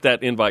sweet if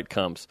that invite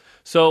comes.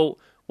 So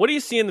what do you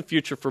see in the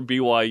future for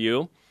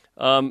BYU,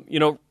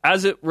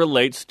 as it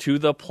relates to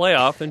the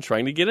playoff and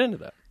trying to get into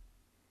that?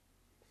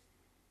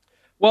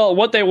 Well,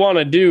 what they want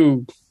to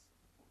do,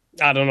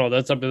 I don't know.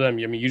 That's up to them.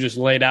 I mean, you just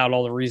laid out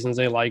all the reasons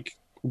they like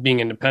being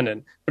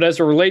independent. But as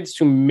it relates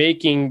to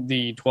making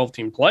the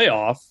 12-team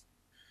playoff,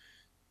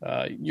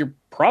 you're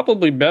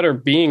probably better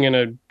being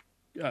in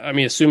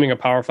assuming a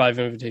Power 5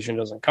 invitation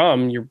doesn't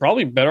come, you're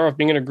probably better off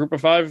being in a Group of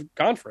 5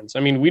 conference.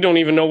 I mean, we don't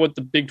even know what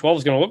the Big 12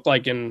 is going to look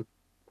like in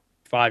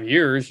 5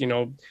 years.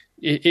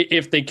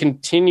 If they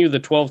continue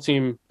the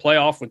 12-team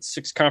playoff with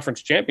 6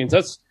 conference champions,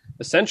 that's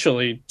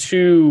essentially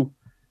 2.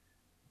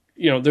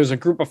 There's a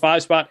Group of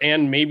 5 spot,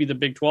 and maybe the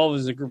Big 12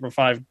 is a Group of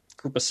 5,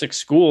 Group of 6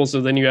 schools. So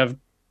then you have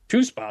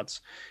 2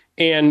 spots.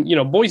 And,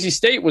 Boise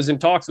State was in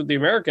talks with the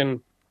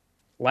American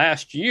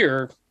last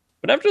year,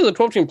 but after the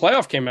 12-team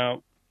playoff came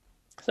out,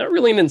 it's not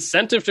really an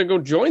incentive to go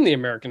join the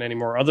American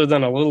anymore, other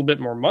than a little bit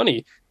more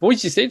money.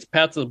 Boise State's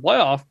path to the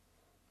playoff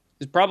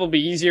is probably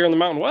easier in the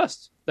Mountain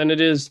West than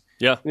it is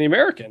in the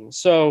American.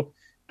 So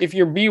if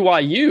you're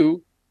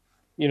BYU,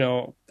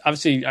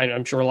 obviously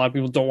I'm sure a lot of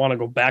people don't want to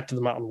go back to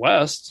the Mountain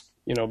West,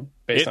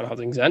 based on how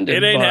things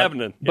ended. It ain't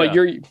happening. But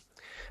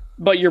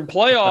your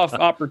playoff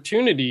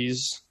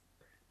opportunities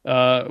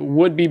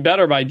would be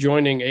better by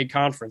joining a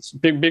conference.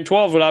 Big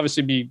 12 would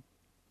obviously be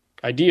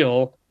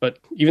ideal, but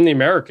even the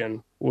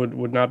American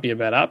would not be a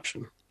bad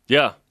option.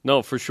 Yeah,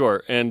 no, for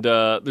sure. And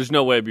there's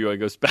no way BYU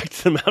goes back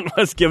to the Mountain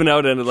West given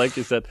out ended, like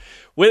you said.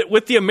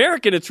 With the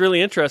American, it's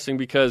really interesting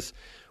because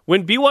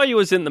when BYU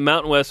was in the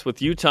Mountain West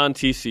with Utah and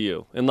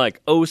TCU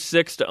in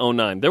 06 to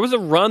 09, there was a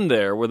run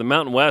there where the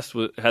Mountain West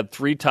had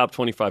 3 top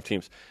 25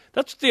 teams.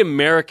 That's what the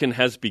American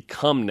has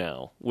become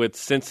now with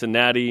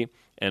Cincinnati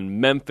and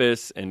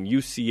Memphis and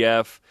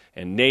UCF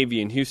and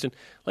Navy and Houston.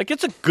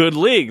 It's a good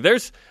league.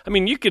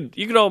 You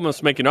could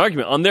almost make an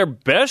argument. On their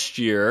best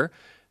year,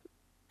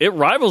 it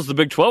rivals the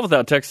Big 12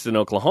 without Texas and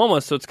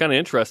Oklahoma, so it's kind of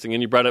interesting.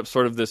 And you brought up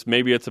sort of this,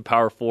 maybe it's a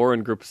Power 4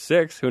 and Group of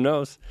 6, who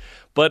knows?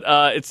 But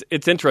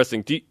it's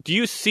interesting. Do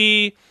you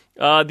see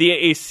the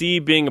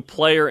AAC being a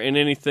player in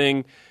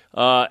anything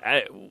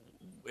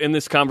in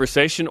this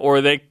conversation, or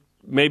are they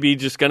maybe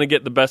just going to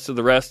get the best of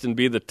the rest and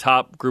be the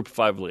top Group of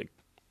 5 league?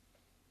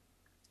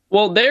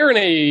 Well, they're in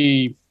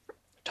a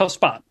tough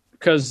spot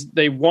because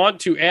they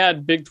want to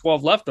add Big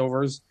 12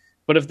 leftovers,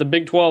 but if the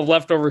Big 12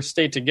 leftovers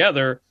stay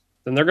together,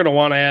 then they're going to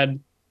want to add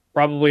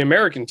probably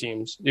American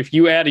teams. If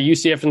you add a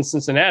UCF and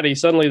Cincinnati,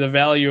 suddenly the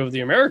value of the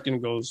American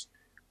goes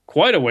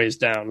quite a ways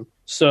down.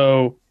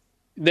 So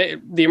the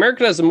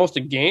American has the most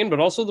to gain, but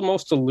also the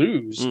most to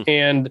lose.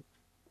 And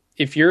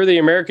if you're the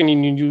American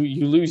and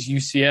you lose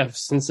UCF,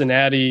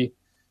 Cincinnati,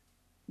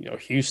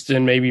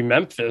 Houston, maybe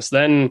Memphis,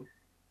 then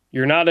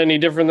you're not any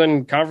different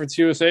than Conference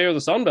USA or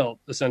the Sun Belt,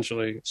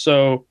 essentially.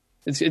 So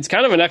it's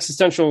kind of an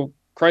existential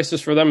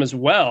crisis for them as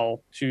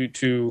well.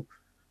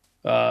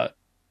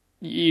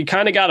 You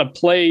kind of got to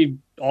play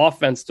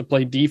offense to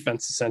play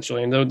defense,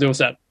 essentially. And there was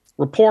that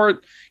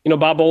report,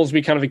 Bob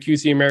Oglesby kind of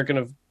accused the American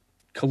of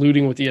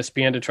colluding with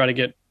ESPN to try to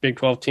get Big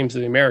 12 teams to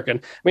the American.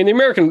 I mean, the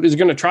American is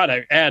going to try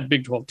to add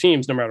Big 12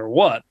 teams no matter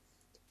what,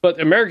 but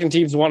American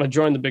teams want to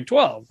join the Big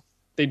 12.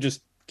 They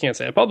just can't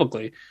say it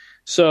publicly.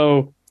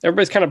 So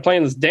everybody's kind of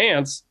playing this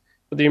dance,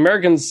 but the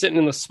Americans sitting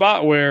in the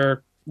spot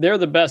where they're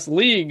the best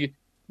league,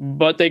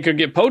 but they could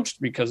get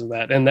poached because of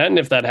that. And then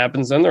if that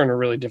happens, then they're in a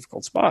really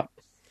difficult spot.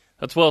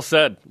 That's well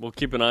said. We'll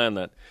keep an eye on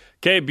that.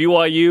 Okay,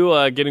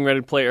 BYU getting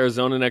ready to play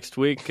Arizona next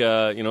week.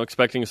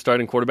 Expecting a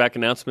starting quarterback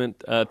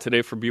announcement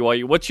today for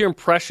BYU. What's your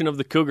impression of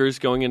the Cougars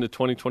going into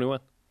 2021?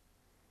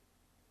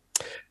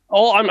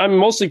 Oh, I'm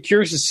mostly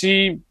curious to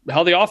see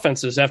how the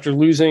offense is after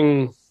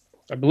losing,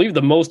 I believe,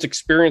 the most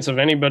experience of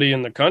anybody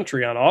in the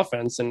country on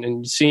offense,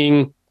 and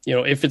seeing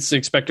if it's the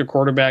expected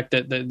quarterback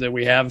that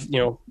we have,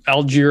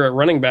 Algier at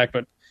running back,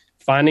 but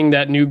finding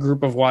that new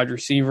group of wide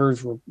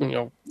receivers,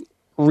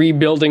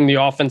 rebuilding the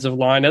offensive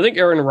line. I think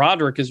Aaron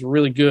Roderick is a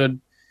really good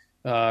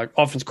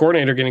offense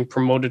coordinator, getting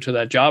promoted to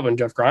that job when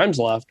Jeff Grimes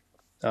left.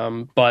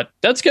 But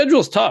that schedule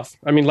is tough.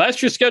 I mean,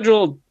 last year's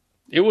schedule,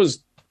 it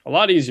was a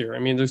lot easier. I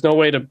mean, there's no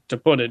way to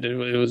put it. It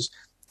was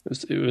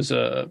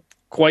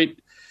quite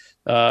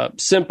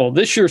simple.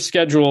 This year's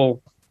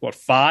schedule,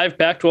 5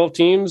 Pac-12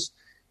 teams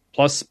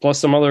plus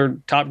some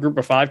other top group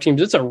of 5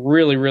 teams. It's a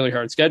really, really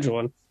hard schedule.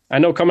 And I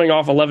know coming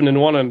off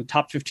 11-1 on the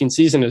top 15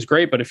 season is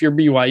great, but if you're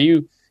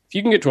BYU, if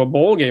you can get to a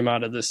bowl game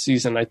out of this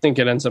season, I think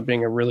it ends up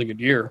being a really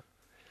good year.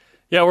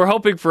 Yeah, we're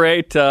hoping for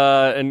 8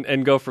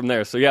 and go from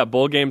there. So, yeah,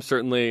 bowl game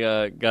certainly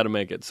got to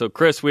make it. So,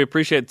 Chris, we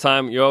appreciate the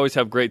time. You always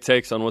have great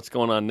takes on what's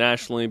going on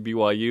nationally,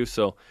 BYU.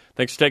 So,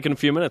 thanks for taking a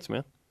few minutes,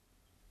 man.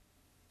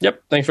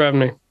 Yep, thanks for having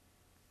me.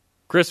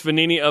 Chris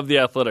Vannini of The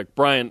Athletic.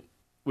 Brian,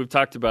 we've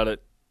talked about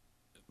it.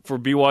 For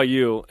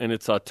BYU and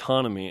its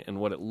autonomy and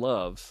what it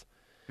loves,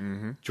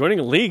 joining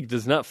a league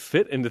does not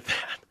fit into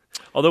that.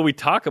 Although we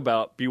talk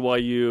about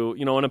BYU,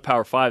 in a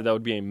Power 5, that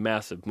would be a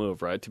massive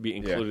move, right, to be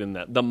included in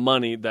that. The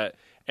money that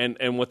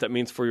and what that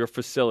means for your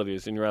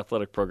facilities and your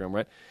athletic program,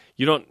 right?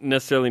 You don't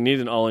necessarily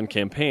need an all-in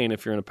campaign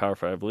if you're in a Power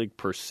 5 league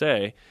per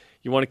se.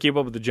 You want to keep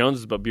up with the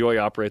Joneses, but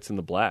BYU operates in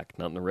the black,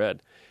 not in the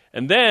red.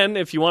 And then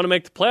if you want to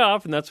make the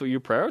playoff and that's what you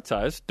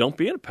prioritize, don't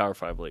be in a Power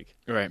 5 league.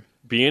 Right.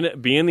 Be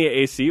in the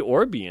AC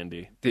or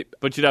BND,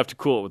 but you'd have to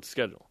cool it with the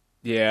schedule.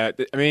 Yeah,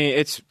 I mean,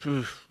 it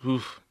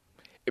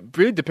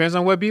really depends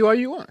on what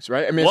BYU wants,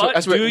 right? I mean,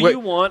 what you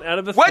want out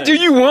of the What thing?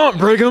 do you want,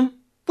 Brigham?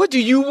 What do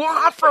you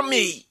want from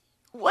me?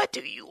 What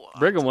do you want?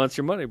 Brigham wants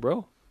your money,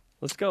 bro.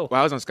 Let's go. Well,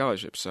 I was on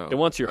scholarship, so It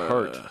wants your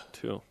heart,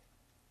 too.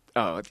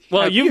 Oh,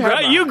 Well, you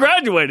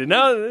graduated.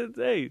 Now,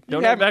 hey,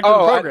 don't get back to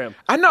the program.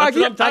 I know.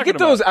 That's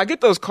I get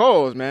those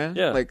calls, man.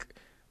 Yeah. Like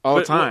all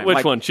the time.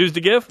 Which one? Choose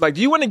to give? Like,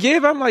 do you want to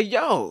give? I'm like,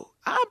 yo,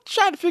 I'm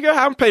trying to figure out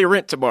how I'm paying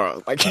rent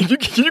tomorrow. Like, can you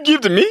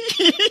give to me?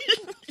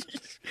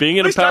 Being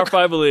in a Power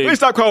 5 league. Please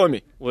stop calling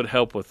me. Would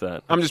help with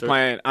that. I'm just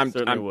playing. I'm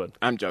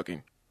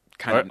joking.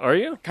 Are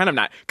you? Kind of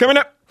not. Coming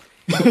up,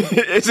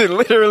 is it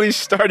literally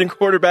starting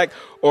quarterback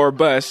or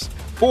bust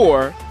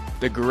for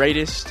the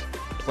greatest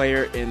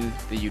player in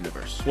the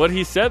universe? What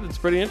he said, it's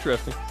pretty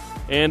interesting.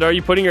 And are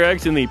you putting your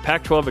eggs in the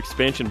Pac-12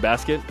 expansion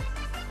basket?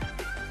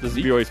 This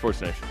is BYU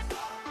Sports Nation.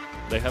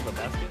 They have a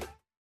basket.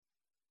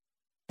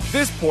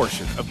 This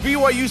portion of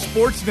BYU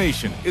Sports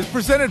Nation is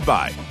presented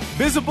by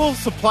Visible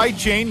Supply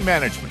Chain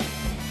Management.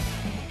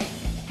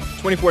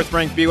 24th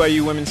ranked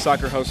BYU women's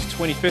soccer hosts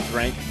 25th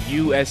ranked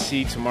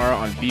USC tomorrow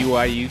on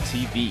BYU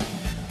TV.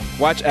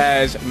 Watch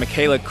as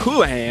Michaela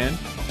Coulihan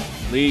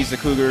leads the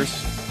Cougars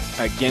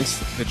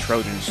against the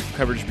Trojans.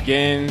 Coverage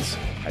begins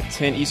at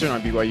 10 Eastern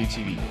on BYU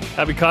TV.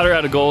 Abby Cotter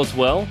had a goal as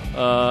well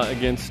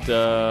against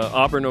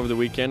Auburn over the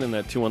weekend in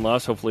that 2-1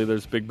 loss. Hopefully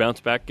there's a big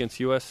bounce back against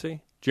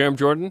USC. Jerem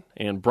Jordan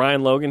and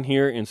Brian Logan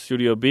here in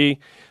Studio B.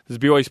 This is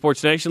BYU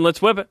Sports Nation.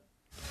 Let's whip it.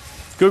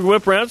 Cougar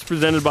Whip Rounds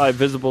presented by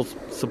Visible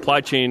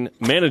Supply Chain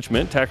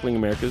Management, tackling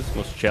America's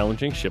most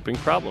challenging shipping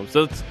problems.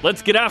 So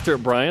let's get after it,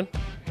 Brian.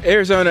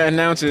 Arizona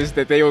announces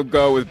that they will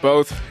go with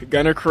both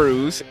Gunnar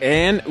Cruz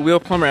and Will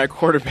Plummer at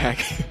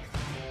quarterback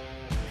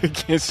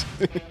against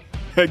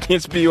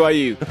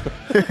BYU.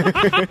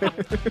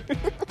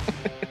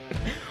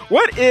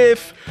 What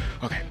if...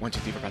 Okay, 1, 2,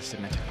 3, 4, 5, 6,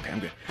 7, 8, 10. Okay, I'm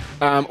good.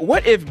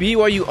 What if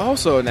BYU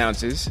also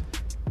announces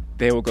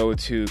they will go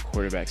with 2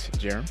 quarterbacks,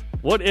 Jerem?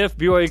 What if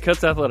BYU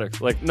cuts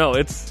athletics? No,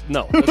 that's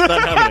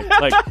not happening.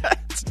 Like,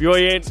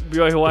 BYU ain't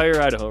BYU Hawaii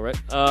or Idaho, right?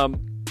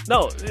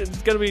 No,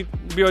 it's going to be...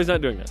 BYU's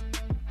not doing that.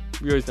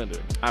 BYU's not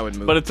doing it. I would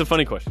move. But it's a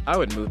funny question. I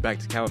would move back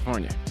to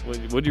California.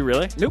 Would you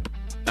really? Nope.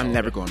 I'm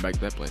never going back to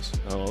that place.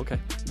 Oh, okay.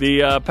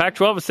 The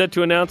Pac-12 is set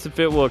to announce if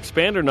it will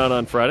expand or not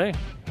on Friday.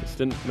 This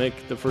didn't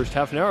make the first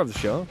half an hour of the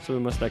show, so we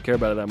must not care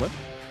about it that much.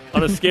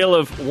 On a scale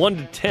of 1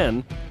 to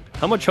 10,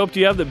 how much hope do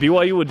you have that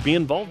BYU would be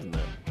involved in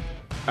that?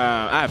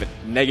 I have a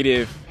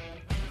negative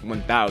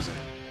 1,000.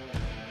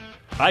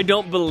 I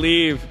don't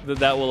believe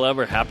that will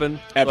ever happen.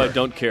 Ever. So I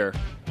don't care.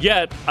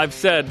 Yet, I've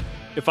said,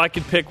 if I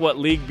could pick what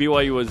league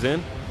BYU was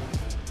in,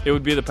 it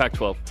would be the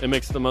Pac-12. It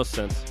makes the most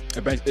sense.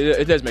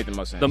 It does make the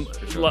most sense.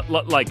 For sure.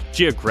 Like,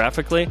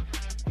 geographically.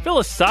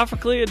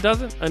 Philosophically, it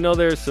doesn't. I know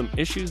there's some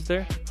issues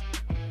there.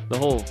 The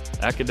whole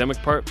academic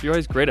part.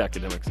 BYU's great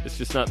academics. It's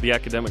just not the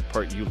academic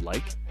part you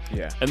like.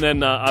 Yeah. And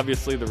then,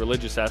 obviously, the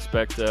religious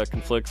aspect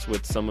conflicts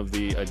with some of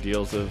the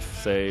ideals of,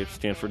 say,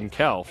 Stanford and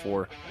Cal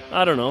for,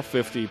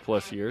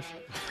 50-plus years.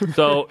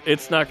 So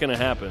it's not going to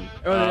happen.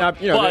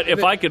 But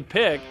if I could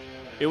pick,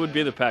 it would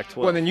be the Pac-12.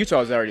 Well, then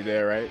Utah's already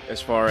there, right?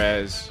 As far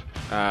as,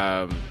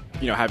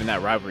 having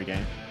that rivalry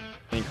game.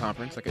 In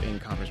conference, like an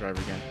in-conference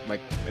rivalry game,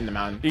 like in the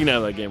Mountain. You can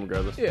have that game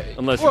regardless. Yeah.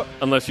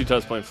 Unless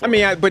Utah's playing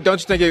Florida. But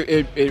don't you think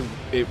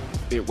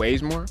it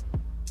weighs more?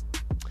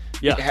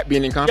 Yeah.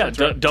 Being in conference,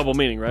 right? Double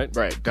meaning, right?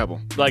 Right,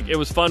 double. Like, it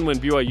was fun when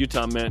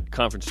BYU-Utah meant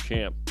conference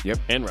champ. Yep.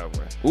 And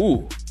rivalry.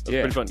 Ooh.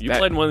 Pretty fun. You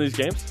played in one of these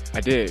games?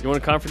 I did. You won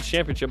a conference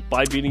championship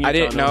by beating Utah. I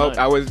didn't know.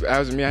 I was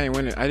me. I didn't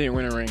win it. I didn't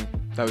win a ring.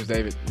 That was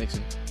David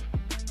Nixon.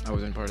 I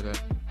wasn't part of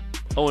that.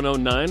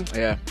 0-9?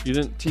 Yeah. You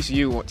didn't?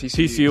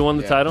 TCU won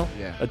the title?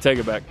 Yeah. I take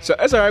it back. So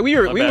that's all right. We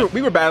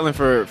were battling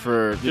for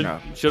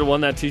Should have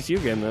won that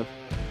TCU game then.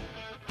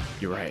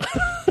 You're right.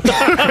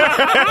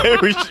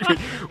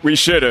 we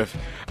should have.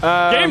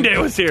 Game day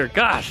was here.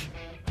 Gosh.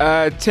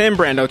 Tim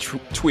Brando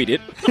tweeted,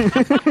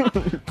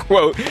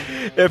 quote,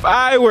 "If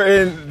I were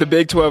in the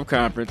Big 12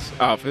 conference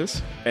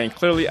office, and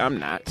clearly I'm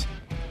not,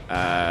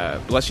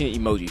 blushing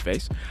emoji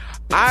face,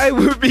 I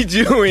would be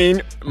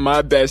doing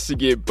my best to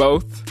get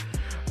both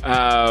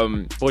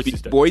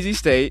Boise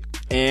State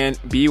and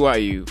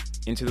BYU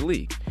into the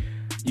league.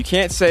 You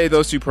can't say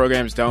those two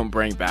programs don't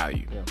bring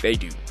value. Yeah. They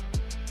do.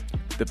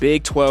 The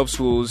Big 12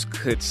 schools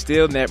could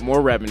still net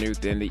more revenue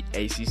than the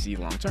ACC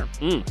long term.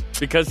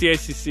 Because the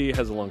ACC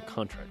has a long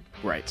contract.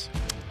 Right.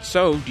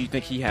 So, do you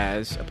think he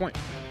has a point?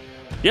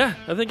 Yeah,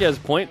 I think he has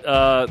a point.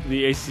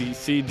 The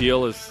ACC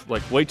deal is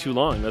like way too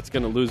long. That's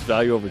going to lose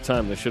value over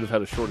time. They should have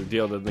had a shorter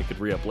deal that they could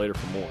re-up later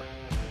for more.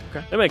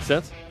 Okay. That makes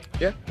sense.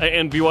 Yeah.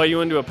 And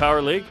BYU into a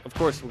power league? Of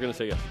course, we're going to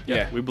say yes.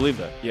 Yeah. We believe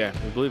that. Yeah.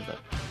 We believe that.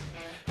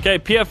 Okay,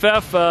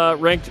 PFF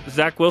ranked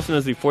Zach Wilson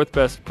as the 4th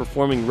best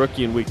performing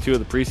rookie in week 2 of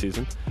the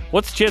preseason.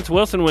 What's the chance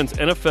Wilson wins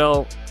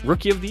NFL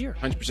Rookie of the Year?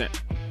 100%.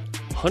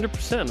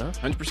 100%, huh?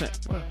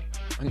 100%. Wow.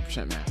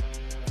 100%, man.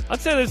 I'd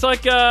say there's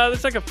like a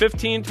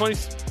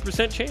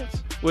 15-20%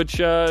 chance, which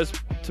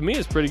to me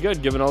is pretty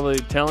good given all the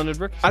talented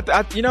rookies.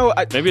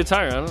 Maybe it's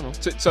higher. I don't know.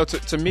 So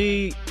to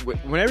me,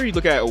 whenever you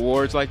look at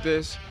awards like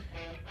this,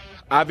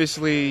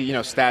 obviously,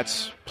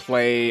 stats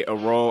play a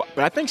role,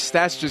 but I think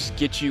stats just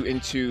get you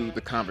into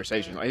the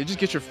conversation. Like, it just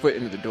gets your foot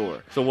into the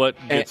door. So what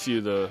gets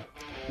you the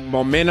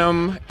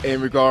momentum in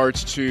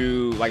regards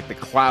to like the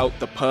clout,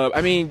 the pub?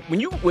 I mean,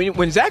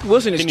 when Zach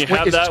Wilson is, can you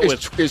have that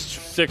with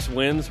 6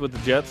 wins with the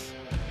Jets?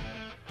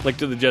 Like,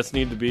 do the Jets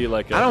need to be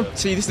like a I don't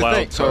see this is the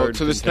thing. So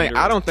this thing,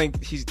 I don't think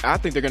I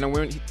think they're gonna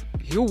win.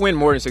 He'll win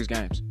more than 6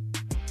 games.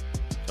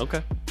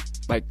 Okay,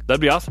 like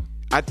that'd be awesome.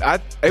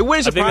 It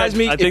wouldn't surprise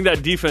me. I think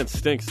that defense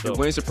stinks, though. It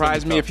wouldn't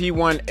surprise me if he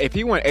won 8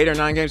 or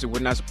 9 games. It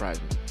would not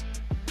surprise me.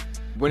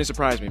 Wouldn't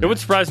surprise me. Man. It would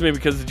surprise me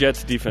because the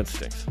Jets' defense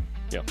stinks.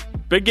 Yeah.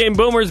 Big Game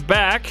Boomer's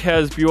back.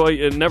 Has BYU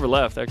it never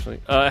left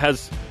actually?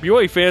 Has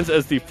BYU fans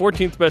as the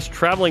 14th best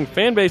traveling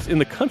fan base in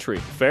the country.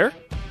 Fair?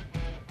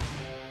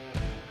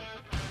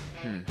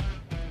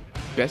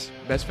 Best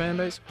fan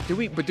base? Do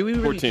we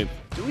really 14th.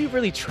 Do we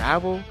really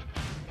travel?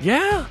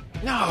 Yeah.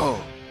 No.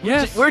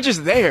 Yes. We're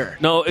just there.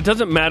 No, it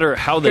doesn't matter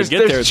how they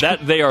get there.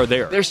 That they are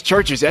there. There's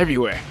churches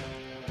everywhere.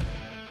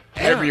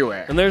 Yeah.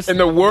 Everywhere. And there's in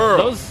the world.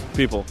 Those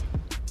people.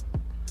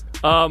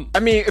 I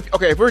mean,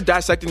 if we're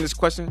dissecting this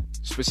question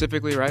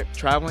specifically, right?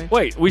 Traveling.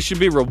 Wait, we should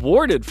be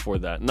rewarded for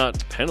that,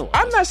 not penalized.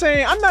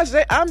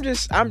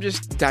 I'm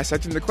just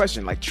dissecting the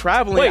question. Like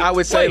traveling, I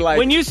would say like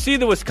when you see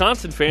the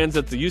Wisconsin fans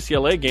at the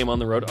UCLA game on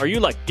the road, are you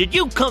like, did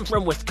you come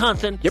from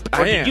Wisconsin? Yep,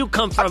 or did you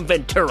come from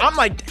Ventura? I'm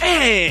like,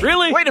 dang.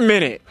 Really? Wait a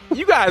minute.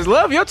 You guys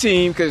love your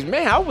team because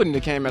man, I wouldn't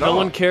have came at all. No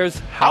one cares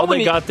how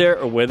they got there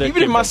or where they came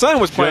from. Even if my son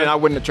was playing, I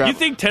wouldn't have traveled. You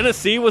think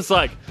Tennessee was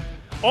like,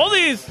 all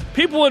these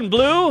people in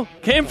blue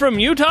came from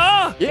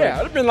Utah? Yeah,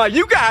 I'd have been like,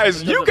 you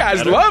guys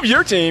love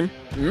your team.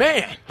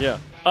 Man. Yeah.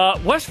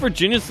 West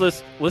Virginia's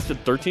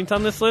listed 13th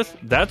on this list.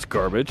 That's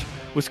garbage.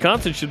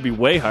 Wisconsin should be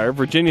way higher.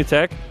 Virginia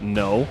Tech,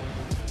 no.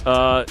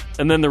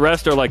 And then the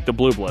rest are like the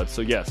blue bloods.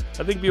 So, yes,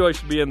 I think BYU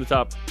should be in the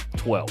top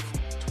 12.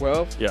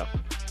 12? Yeah.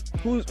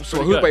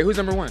 Who's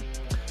number 1?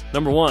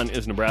 Number 1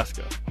 is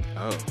Nebraska.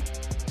 Oh.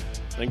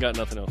 They got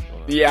nothing else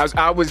going on. Yeah,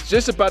 I was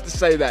just about to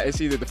say that. It's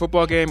either the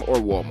football game or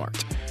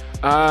Walmart.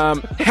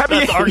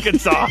 That's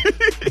Arkansas.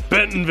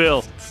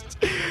 Bentonville.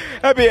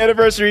 Happy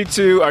anniversary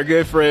to our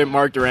good friend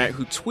Mark Durant,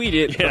 who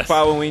tweeted the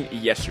following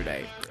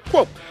yesterday.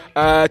 Quote,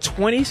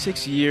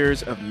 26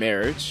 years of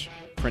marriage,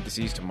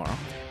 parentheses tomorrow,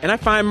 and I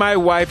find my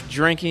wife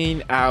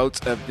drinking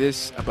out of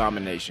this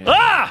abomination,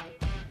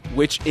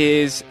 which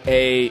is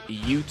a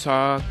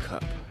Utah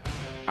cup.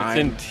 It's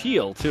in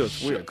teal, too.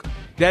 It's weird.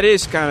 That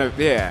is kind of,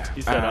 yeah.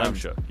 He said I'm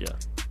shook,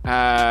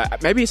 yeah.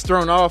 Maybe it's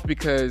thrown off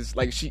because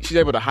like she's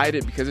able to hide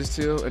it because it's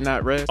teal and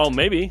not red. Oh,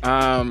 maybe.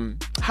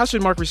 How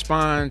should Mark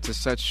respond to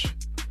such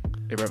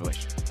a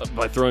revelation?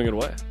 By throwing it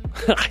away.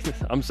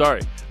 I'm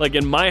sorry. Like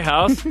in my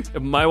house,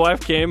 if my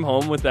wife came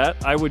home with that,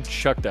 I would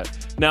chuck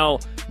that. Now,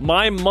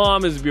 my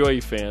mom is a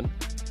BYU fan.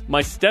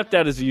 My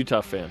stepdad is a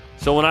Utah fan.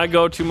 So when I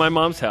go to my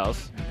mom's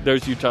house,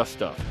 there's Utah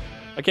stuff.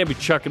 I can't be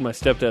chucking my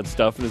stepdad's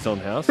stuff in his own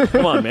house.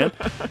 Come on, man.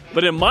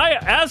 But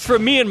as for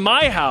me in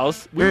my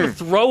house, we would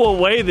throw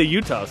away the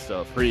Utah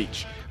stuff.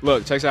 Preach.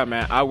 Look, check this out,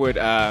 man. I would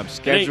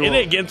schedule. It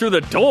ain't getting through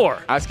the door.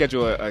 I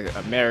schedule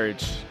a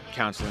marriage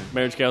counseling.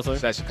 Marriage counseling?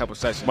 Session, a couple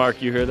sessions. Mark,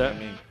 you hear that? I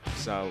mean,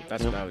 so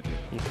that's what I would do.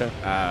 Okay.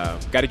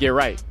 Got to get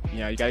right. You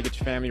know, you got to get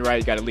your family right.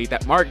 You got to lead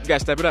that. Mark, you got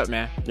to step it up,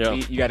 man. Yeah.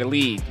 You got to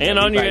lead. And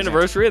on your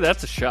anniversary,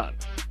 that's a shot.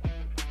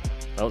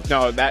 That's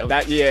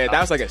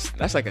like a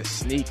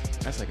sneak.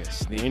 That's like a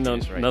sneak. Ain't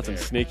right nothing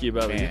there. sneaky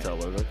about the Utah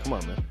logo. Come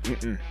on,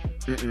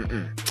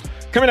 man.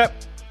 Coming up,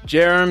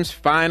 Jerem's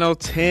final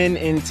 10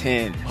 in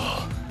 10.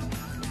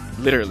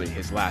 Literally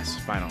his last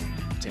final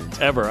 10 in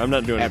 10. Ever. I'm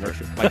not doing ever.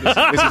 Like this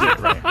is it,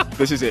 right?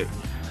 This is it.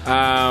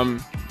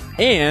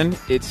 And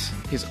it's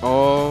his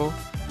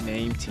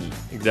all-name team.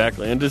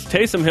 Exactly. And does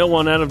Taysom Hill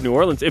want out of New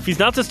Orleans if he's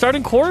not the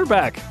starting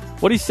quarterback?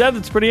 What he said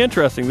that's pretty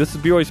interesting. This is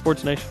BYU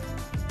Sports Nation.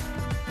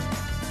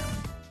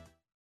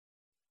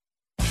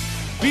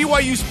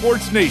 BYU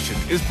Sports Nation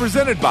is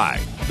presented by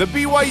The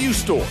BYU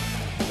Store,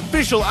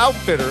 official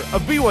outfitter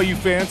of BYU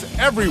fans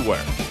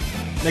everywhere.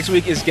 Next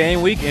week is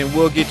game week, and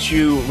we'll get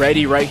you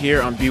ready right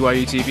here on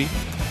BYU TV.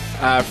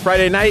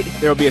 Friday night,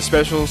 there will be a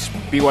special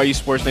BYU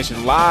Sports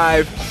Nation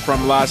live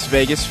from Las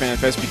Vegas Fan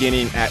Fest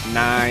beginning at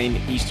 9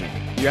 Eastern.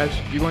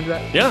 You going to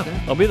that? Yeah,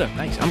 I'll be there.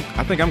 Nice.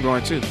 I think I'm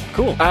going too.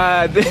 Cool.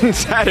 Then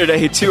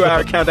Saturday,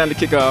 2-hour countdown to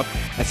kickoff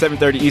at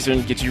 7:30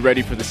 Eastern gets you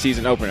ready for the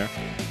season opener.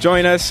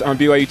 Join us on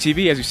BYU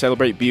TV as we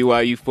celebrate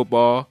BYU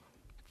football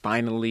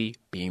finally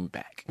being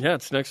back. Yeah,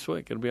 it's next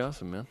week. It'll be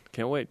awesome, man.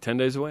 Can't wait. 10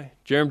 days away.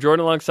 Jeremy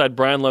Jordan alongside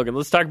Brian Logan.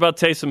 Let's talk about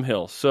Taysom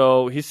Hill.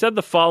 So he said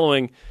the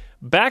following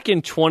back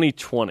in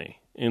 2020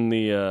 in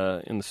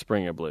the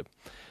spring, I believe.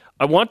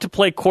 I want to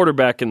play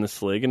quarterback in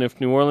this league, and if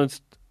New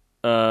Orleans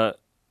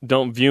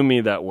don't view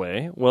me that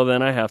way, well,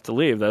 then I have to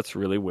leave. That's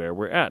really where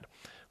we're at. A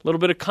little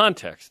bit of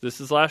context.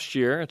 This is last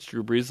year. It's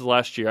Drew Brees'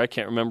 last year. I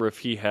can't remember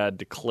if Drew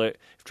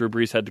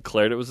Brees had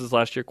declared it was his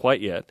last year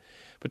quite yet.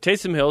 But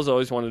Taysom Hill's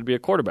always wanted to be a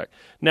quarterback.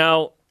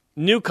 Now,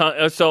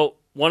 so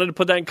wanted to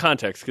put that in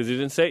context because he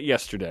didn't say it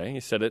yesterday. He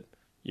said it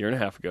a year and a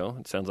half ago,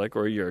 it sounds like,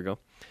 or a year ago.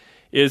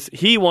 Is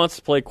he wants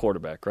to play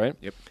quarterback, right?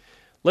 Yep.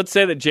 Let's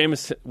say that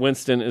Jameis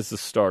Winston is the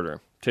starter.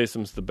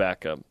 Taysom's the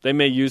backup. They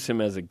may use him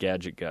as a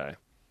gadget guy.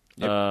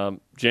 Yep.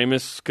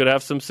 Jameis could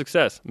have some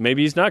success.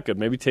 Maybe he's not good.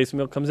 Maybe Taysom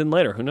Hill comes in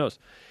later. Who knows?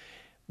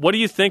 What do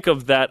you think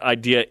of that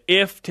idea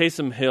if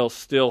Taysom Hill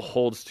still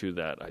holds to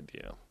that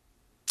idea?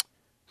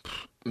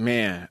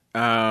 Man.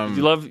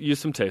 You love you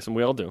some Taysom.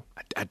 We all do.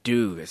 I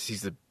do.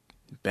 He's the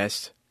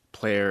best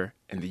player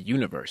in the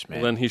universe, man.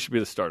 Well, then he should be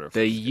the starter.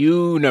 The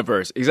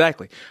universe.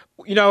 Exactly.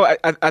 You know,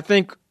 I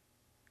think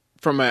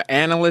from an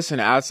analyst and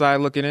outside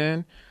looking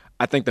in,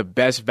 I think the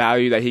best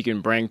value that he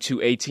can bring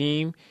to a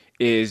team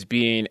is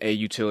being a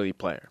utility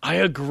player. I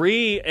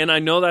agree, and I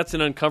know that's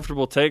an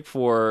uncomfortable take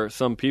for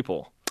some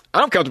people.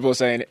 I'm comfortable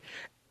saying it.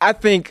 I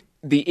think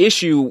the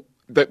issue,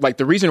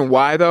 the reason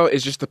why, though,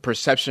 is just the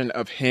perception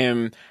of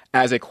him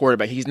as a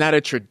quarterback. He's not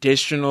a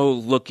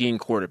traditional-looking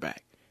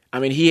quarterback. I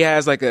mean, he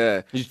has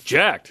He's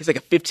jacked. He's like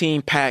a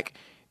 15-pack.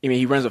 I mean,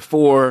 he runs a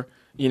 4.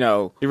 You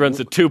know, he runs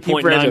a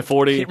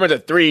 2.940. He runs a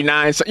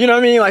 3.9. So, you know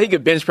what I mean? Like, he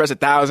could bench press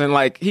 1,000.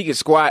 Like, he could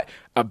squat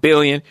 1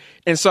 billion.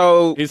 And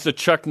so he's the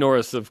Chuck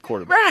Norris of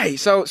quarterbacks. Right.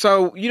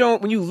 So you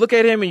don't, when you look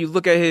at him and you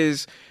look at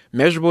his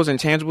measurables and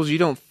tangibles, you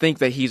don't think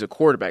that he's a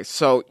quarterback.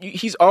 So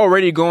he's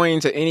already going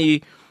to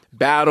any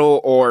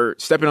battle or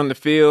stepping on the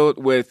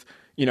field with,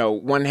 you know,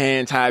 one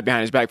hand tied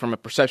behind his back from a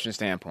perception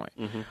standpoint.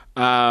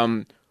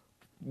 Mm-hmm.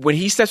 When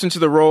he steps into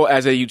the role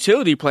as a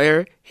utility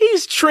player,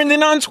 he's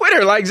trending on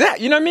Twitter like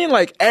that. You know what I mean?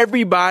 Like,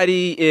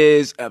 everybody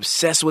is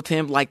obsessed with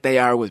him like they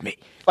are with me.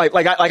 Like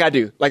I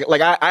do. Like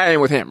I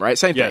am with him, right?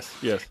 Same thing.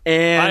 Yes.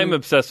 And I'm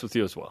obsessed with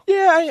you as well.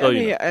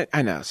 Yeah,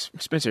 I know.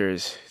 Spencer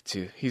is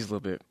too. He's a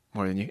little bit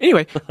more than you.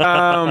 Anyway,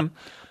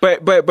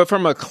 but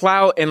from a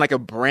clout and like a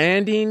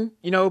branding,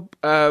 you know,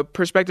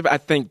 perspective, I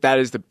think that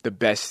is the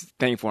best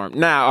thing for him.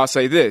 Now, I'll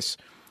say this.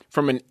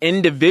 From an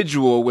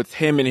individual with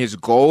him and his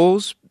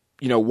goals,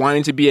 you know,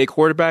 wanting to be a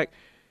quarterback,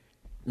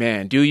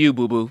 man, do you,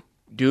 boo-boo.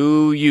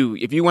 Do you.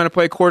 If you want to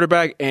play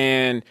quarterback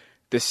and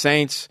the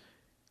Saints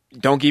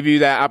don't give you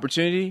that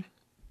opportunity,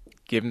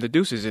 give them the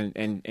deuces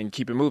and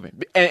keep it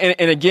moving.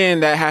 And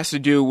again, that has to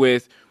do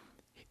with,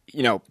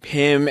 you know,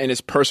 him and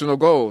his personal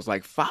goals.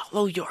 Like,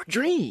 follow your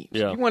dreams.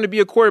 Yeah. If you want to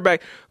be a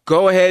quarterback,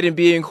 go ahead and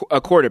be a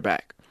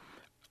quarterback.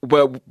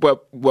 But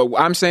what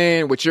I'm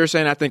saying, what you're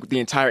saying, I think the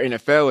entire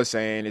NFL is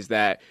saying is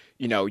that,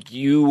 you know,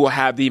 you will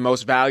have the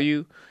most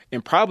value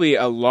and probably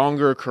a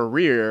longer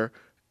career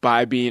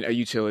by being a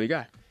utility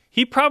guy.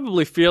 He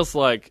probably feels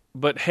like,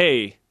 but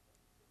hey,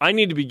 I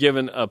need to be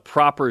given a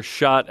proper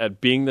shot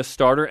at being the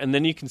starter, and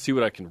then you can see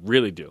what I can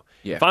really do.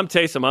 Yeah. If I'm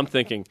Taysom, I'm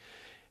thinking,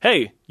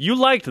 hey, you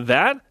liked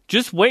that?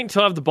 Just wait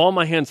until I have the ball in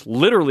my hands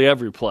literally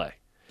every play.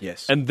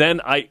 Yes. And then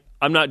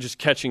I'm not just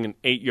catching an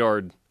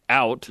 8-yard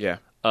out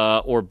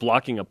or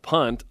blocking a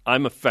punt.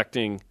 I'm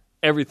affecting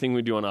everything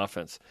we do on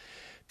offense.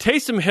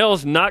 Taysom Hill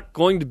is not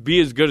going to be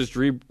as good as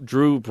Drew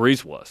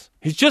Brees was.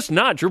 He's just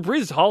not. Drew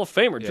Brees is a Hall of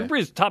Famer. Yeah. Drew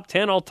Brees is top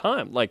 10 all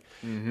time. Like,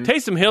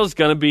 Taysom Hill is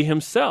going to be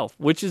himself,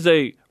 which is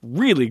a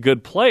really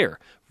good player,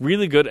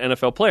 really good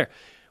NFL player.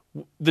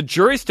 The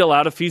jury's still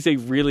out if he's a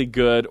really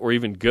good or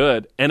even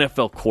good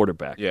NFL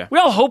quarterback. Yeah. We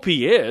all hope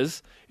he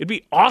is. It'd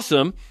be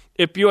awesome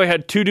if BYU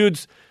had two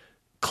dudes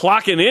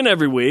clocking in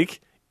every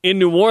week in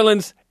New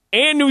Orleans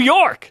and New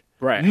York.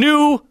 Right.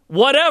 New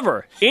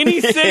whatever.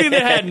 Any city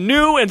that had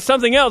new and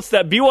something else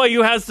that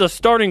BYU has the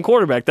starting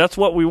quarterback. That's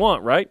what we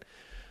want, right?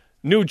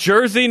 New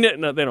Jersey.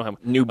 No, they don't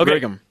have New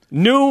Brigham.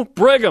 New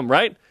Brigham,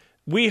 right?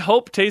 We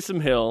hope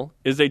Taysom Hill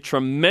is a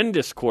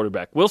tremendous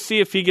quarterback. We'll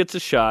see if he gets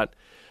a shot.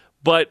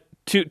 But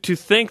to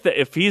think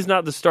that if he's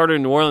not the starter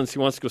in New Orleans, he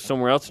wants to go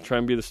somewhere else and try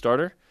and be the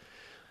starter.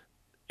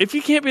 If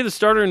you can't be the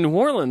starter in New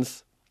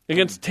Orleans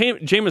against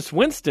Jameis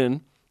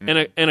Winston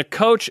and a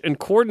coach and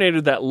coordinator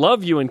that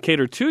love you and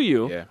cater to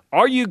you,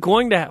 are you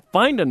going to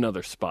find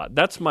another spot?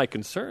 That's my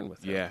concern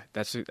with him. Yeah,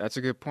 that's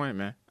a good point,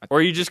 man. Or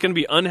are you just going to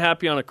be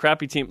unhappy on a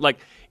crappy team? Like,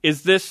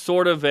 is this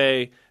sort of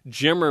a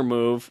Jimmer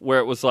move where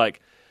it was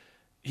like,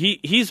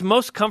 he's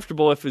most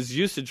comfortable if his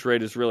usage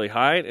rate is really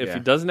high. If he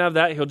doesn't have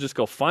that, he'll just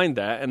go find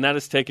that, and that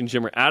has taken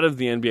Jimmer out of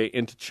the NBA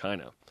into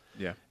China.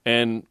 Yeah.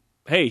 And,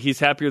 hey, he's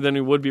happier than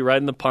he would be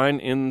riding the pine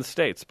in the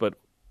States, but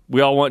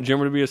we all want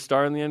Jimmer to be a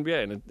star in the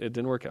NBA, and it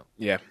didn't work out.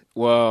 Yeah.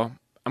 Well,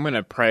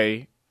 gonna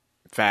pray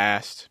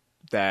fast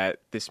that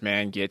this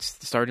man gets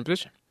the starting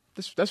position.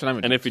 That's what I'm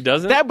gonna do. And if he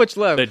doesn't, that much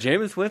love, that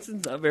Jameis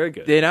Winston's not very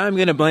good. then I'm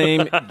gonna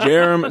blame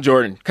Jerem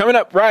Jordan. Coming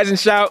up, rise and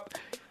shout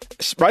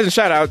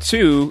out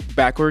to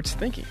Backwards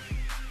Thinking.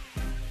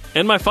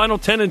 And my final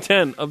 10 and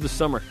 10 of the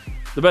summer.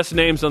 The best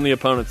names on the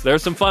opponents. There are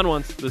some fun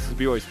ones. This is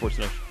BYU Sports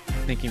Nation.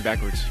 Thinking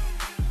backwards.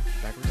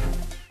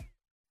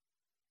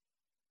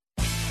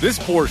 This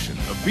portion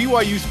of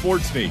BYU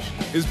Sports Nation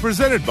is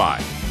presented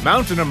by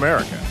Mountain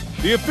America,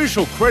 the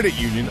official credit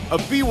union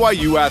of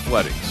BYU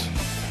Athletics.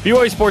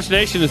 BYU Sports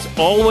Nation is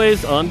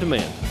always on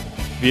demand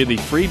via the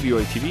free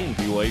BYU TV and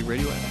BYU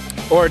Radio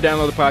app. Or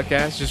download the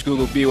podcast. Just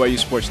Google BYU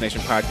Sports Nation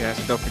podcast.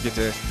 And don't forget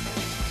to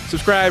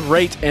subscribe,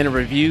 rate, and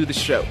review the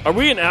show. Are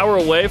we an hour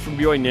away from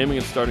BYU naming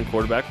a starting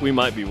quarterback? We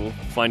might be. We'll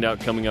find out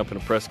coming up in a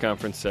press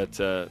conference at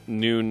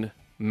noon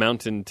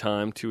Mountain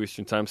Time, 2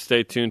 Eastern Time.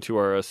 Stay tuned to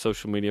our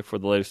social media for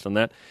the latest on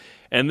that.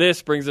 And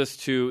this brings us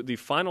to the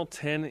final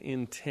 10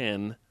 in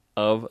 10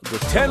 of the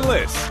 10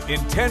 lists in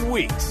 10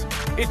 weeks.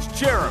 It's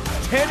Jerem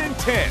 10 and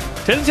 10.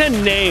 10 and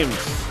 10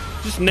 names.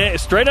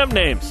 Just straight up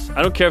names.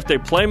 I don't care if they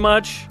play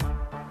much.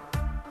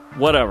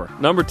 Whatever.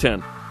 Number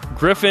 10.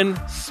 Griffin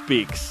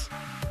Speaks.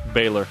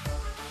 Baylor.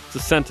 It's a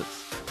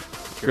sentence.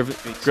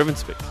 Griffin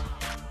Speaks.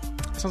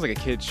 Sounds like a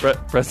kid's show.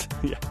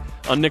 Yeah.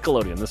 On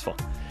Nickelodeon this fall.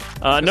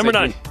 Number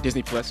 9.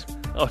 Disney Plus.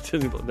 Oh,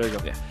 Disney Plus. There you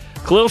go. Yeah.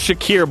 Khalil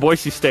Shakir,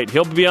 Boise State.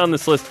 He'll be on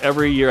this list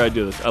every year I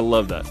do this. I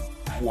love that.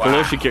 Wow.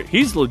 Khalil Shakir.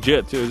 He's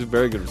legit, too. He's a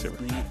very good receiver.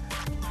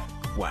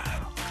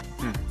 Wow.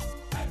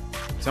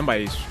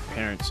 Somebody's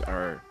parents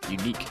are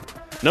unique.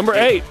 Number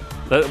 8.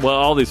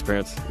 All these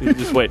parents.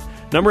 Just wait.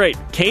 Number 8.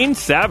 Kane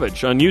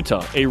Savage on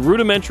Utah. A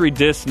rudimentary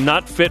diss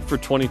not fit for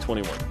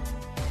 2021.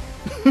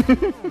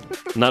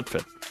 Not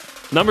fit.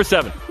 Number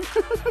 7.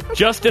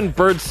 Justin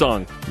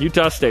Birdsong,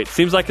 Utah State.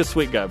 Seems like a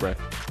sweet guy, Brian.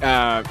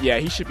 Yeah,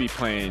 he should be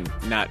playing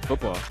not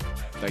football.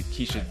 Like,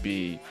 he should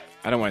be,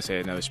 I don't want to say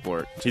another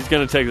sport. He's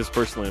going to take this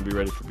personally and be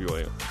ready for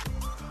BYU.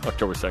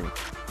 October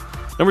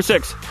 2nd. Number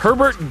 6.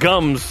 Herbert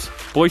Gums,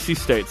 Boise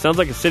State. Sounds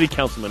like a city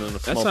councilman in a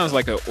small That sounds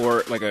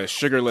town. like a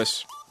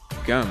sugarless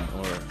gum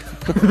or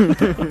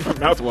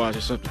mouthwash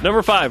or something.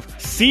 Number 5.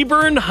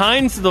 Seaburn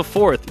Hines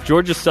IV,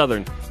 Georgia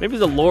Southern. Maybe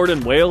he's a lord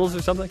in Wales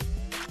or something.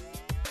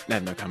 I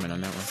have no comment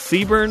on that one.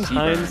 Seaburn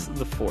Hines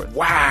IV.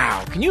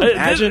 Wow. Can you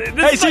imagine?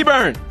 This Hey,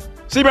 Seaburn!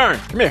 Seaburn,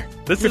 come here.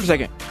 Come here for a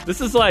second.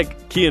 This is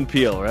like Key and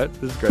Peele, right?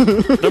 This is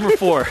great. Number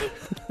 4.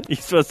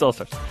 East West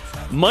All-Stars.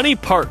 Money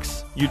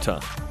Parks,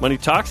 Utah. Money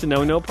talks, and now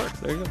we know Parks.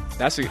 There you go.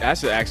 That's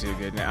actually a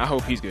good name. I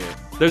hope he's good.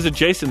 There's a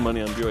Jason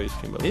Money on BYU's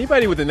team.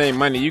 Anybody with the name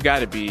Money, you got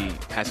to be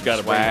has You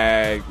gotta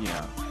swag, you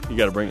know. You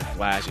got to bring it.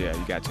 Flash, yeah,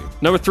 you got to.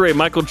 Number 3.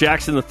 Michael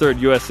Jackson III,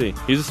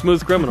 USC. He's a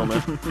smooth criminal,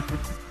 man.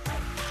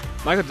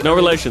 No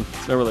relation.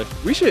 No relation.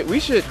 We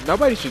should.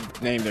 Nobody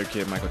should name their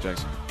kid Michael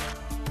Jackson.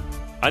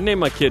 I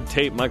named my kid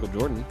Tate Michael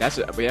Jordan. But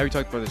yeah, we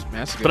talked about this. Man,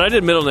 that's good. But I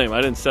did middle name.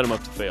 I didn't set him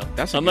up to fail.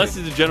 Unless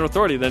good. he's a general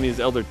authority, then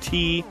he's Elder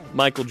T.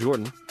 Michael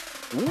Jordan.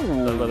 Ooh,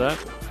 Thought about that?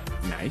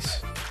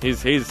 nice.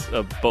 He's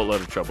a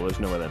boatload of trouble.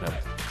 There's no way that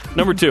happens.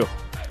 Number 2.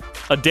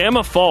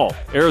 Adama Fall,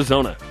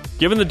 Arizona.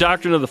 Given the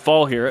doctrine of the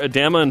fall here,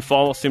 Adama and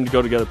fall seem to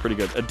go together pretty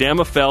good.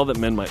 Adama fell that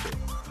men might be.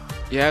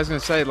 Yeah, I was gonna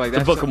say like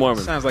The Book of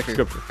Mormon. Sounds like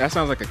Scripture. That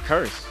sounds like a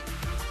curse.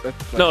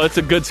 That's like, No, it's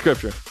a good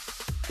scripture.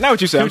 not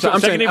what you said. I'm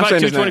saying his name.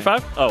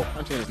 225? Oh.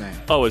 I'm saying his name.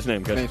 Oh, his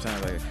name. His name Gotcha.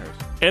 sounds like a curse.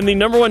 And the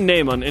number 1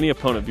 name on any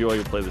opponent BYU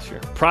will play this year.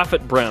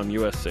 Prophet Brown,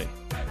 USC.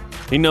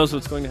 He knows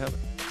what's going to happen.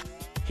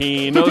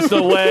 He knows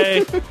the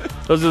way.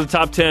 Those are the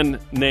top 10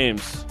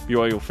 names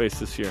BYU will face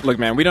this year. Look,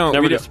 man, we don't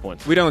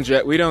disappoints. We don't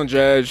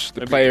judge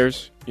the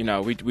players. You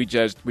know, we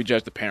judge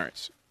the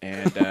parents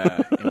and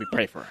we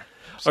pray for them.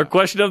 Our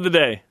question of the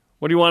day: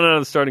 what do you want out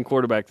of the starting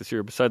quarterback this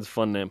year besides a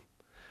fun name?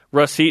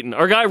 Russ Heaton,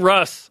 our guy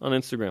Russ on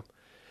Instagram.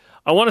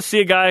 I want to see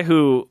a guy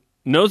who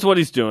knows what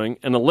he's doing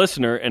and a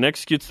listener and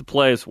executes the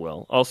plays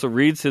well. Also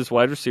reads his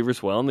wide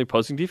receivers well in the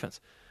opposing defense.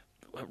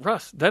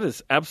 Russ, that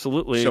is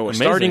absolutely So a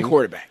amazing. starting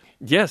quarterback.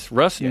 Yes,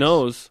 Russ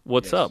knows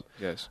what's up.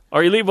 Yes.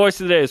 Our Elite Voice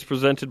of the Day is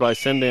presented by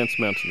Sundance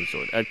Mountain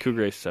Resort at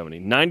Cougar Ace 70.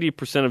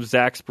 90% of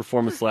Zach's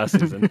performance last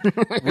season.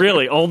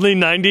 Really? Only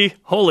 90?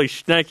 Holy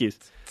shnikes.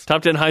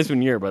 Top 10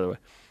 Heisman year, by the way.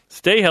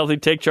 Stay healthy,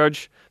 take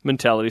charge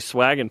mentality,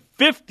 swag, and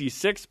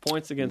 56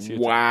 points against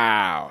Utah.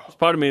 Wow. There's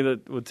part of me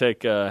that would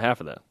take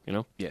half of that, you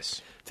know?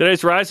 Yes.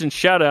 Today's Rise and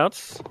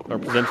Shoutouts are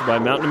presented by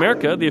Mountain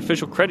America, the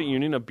official credit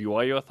union of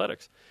BYU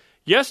Athletics.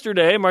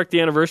 Yesterday marked the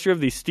anniversary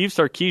of the Steve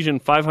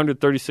Sarkisian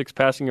 536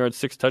 passing yards,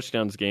 6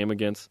 touchdowns game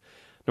against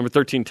number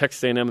 13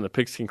 Texas A&M in the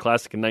Pigskin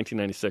Classic in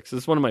 1996.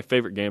 This is one of my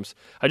favorite games.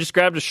 I just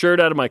grabbed a shirt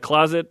out of my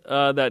closet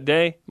that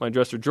day, my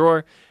dresser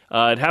drawer.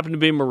 It happened to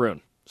be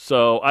maroon.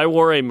 So I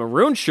wore a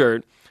maroon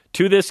shirt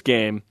to this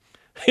game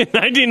in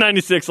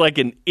 1996 like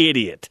an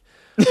idiot.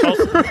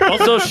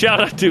 Also,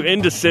 shout out to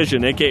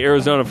Indecision, a.k.a.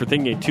 Arizona, for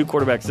thinking a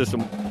 2-quarterback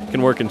system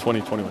can work in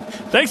 2021.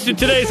 Thanks to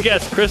today's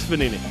guest, Chris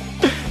Vanini.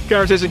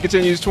 Conversation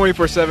continues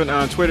 24/7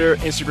 on Twitter,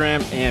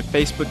 Instagram, and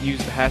Facebook. Use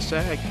the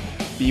hashtag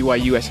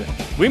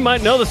BYUSN. We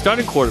might know the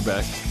starting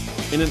quarterback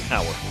in an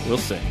hour. We'll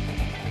see.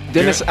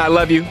 Dennis, I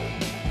love you.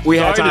 We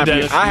had Sorry time to for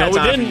you. Dennis. I had No, we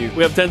time didn't. for you.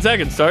 We have 10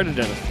 seconds. Sorry to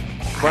Dennis.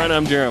 Brian,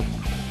 I'm Jerem.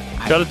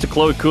 Shout out to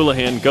Chloe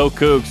Coulihan. Go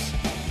Cougs.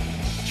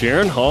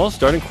 Jaron Hall,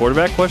 starting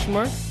quarterback, question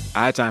mark?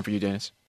 I had time for you, Dennis.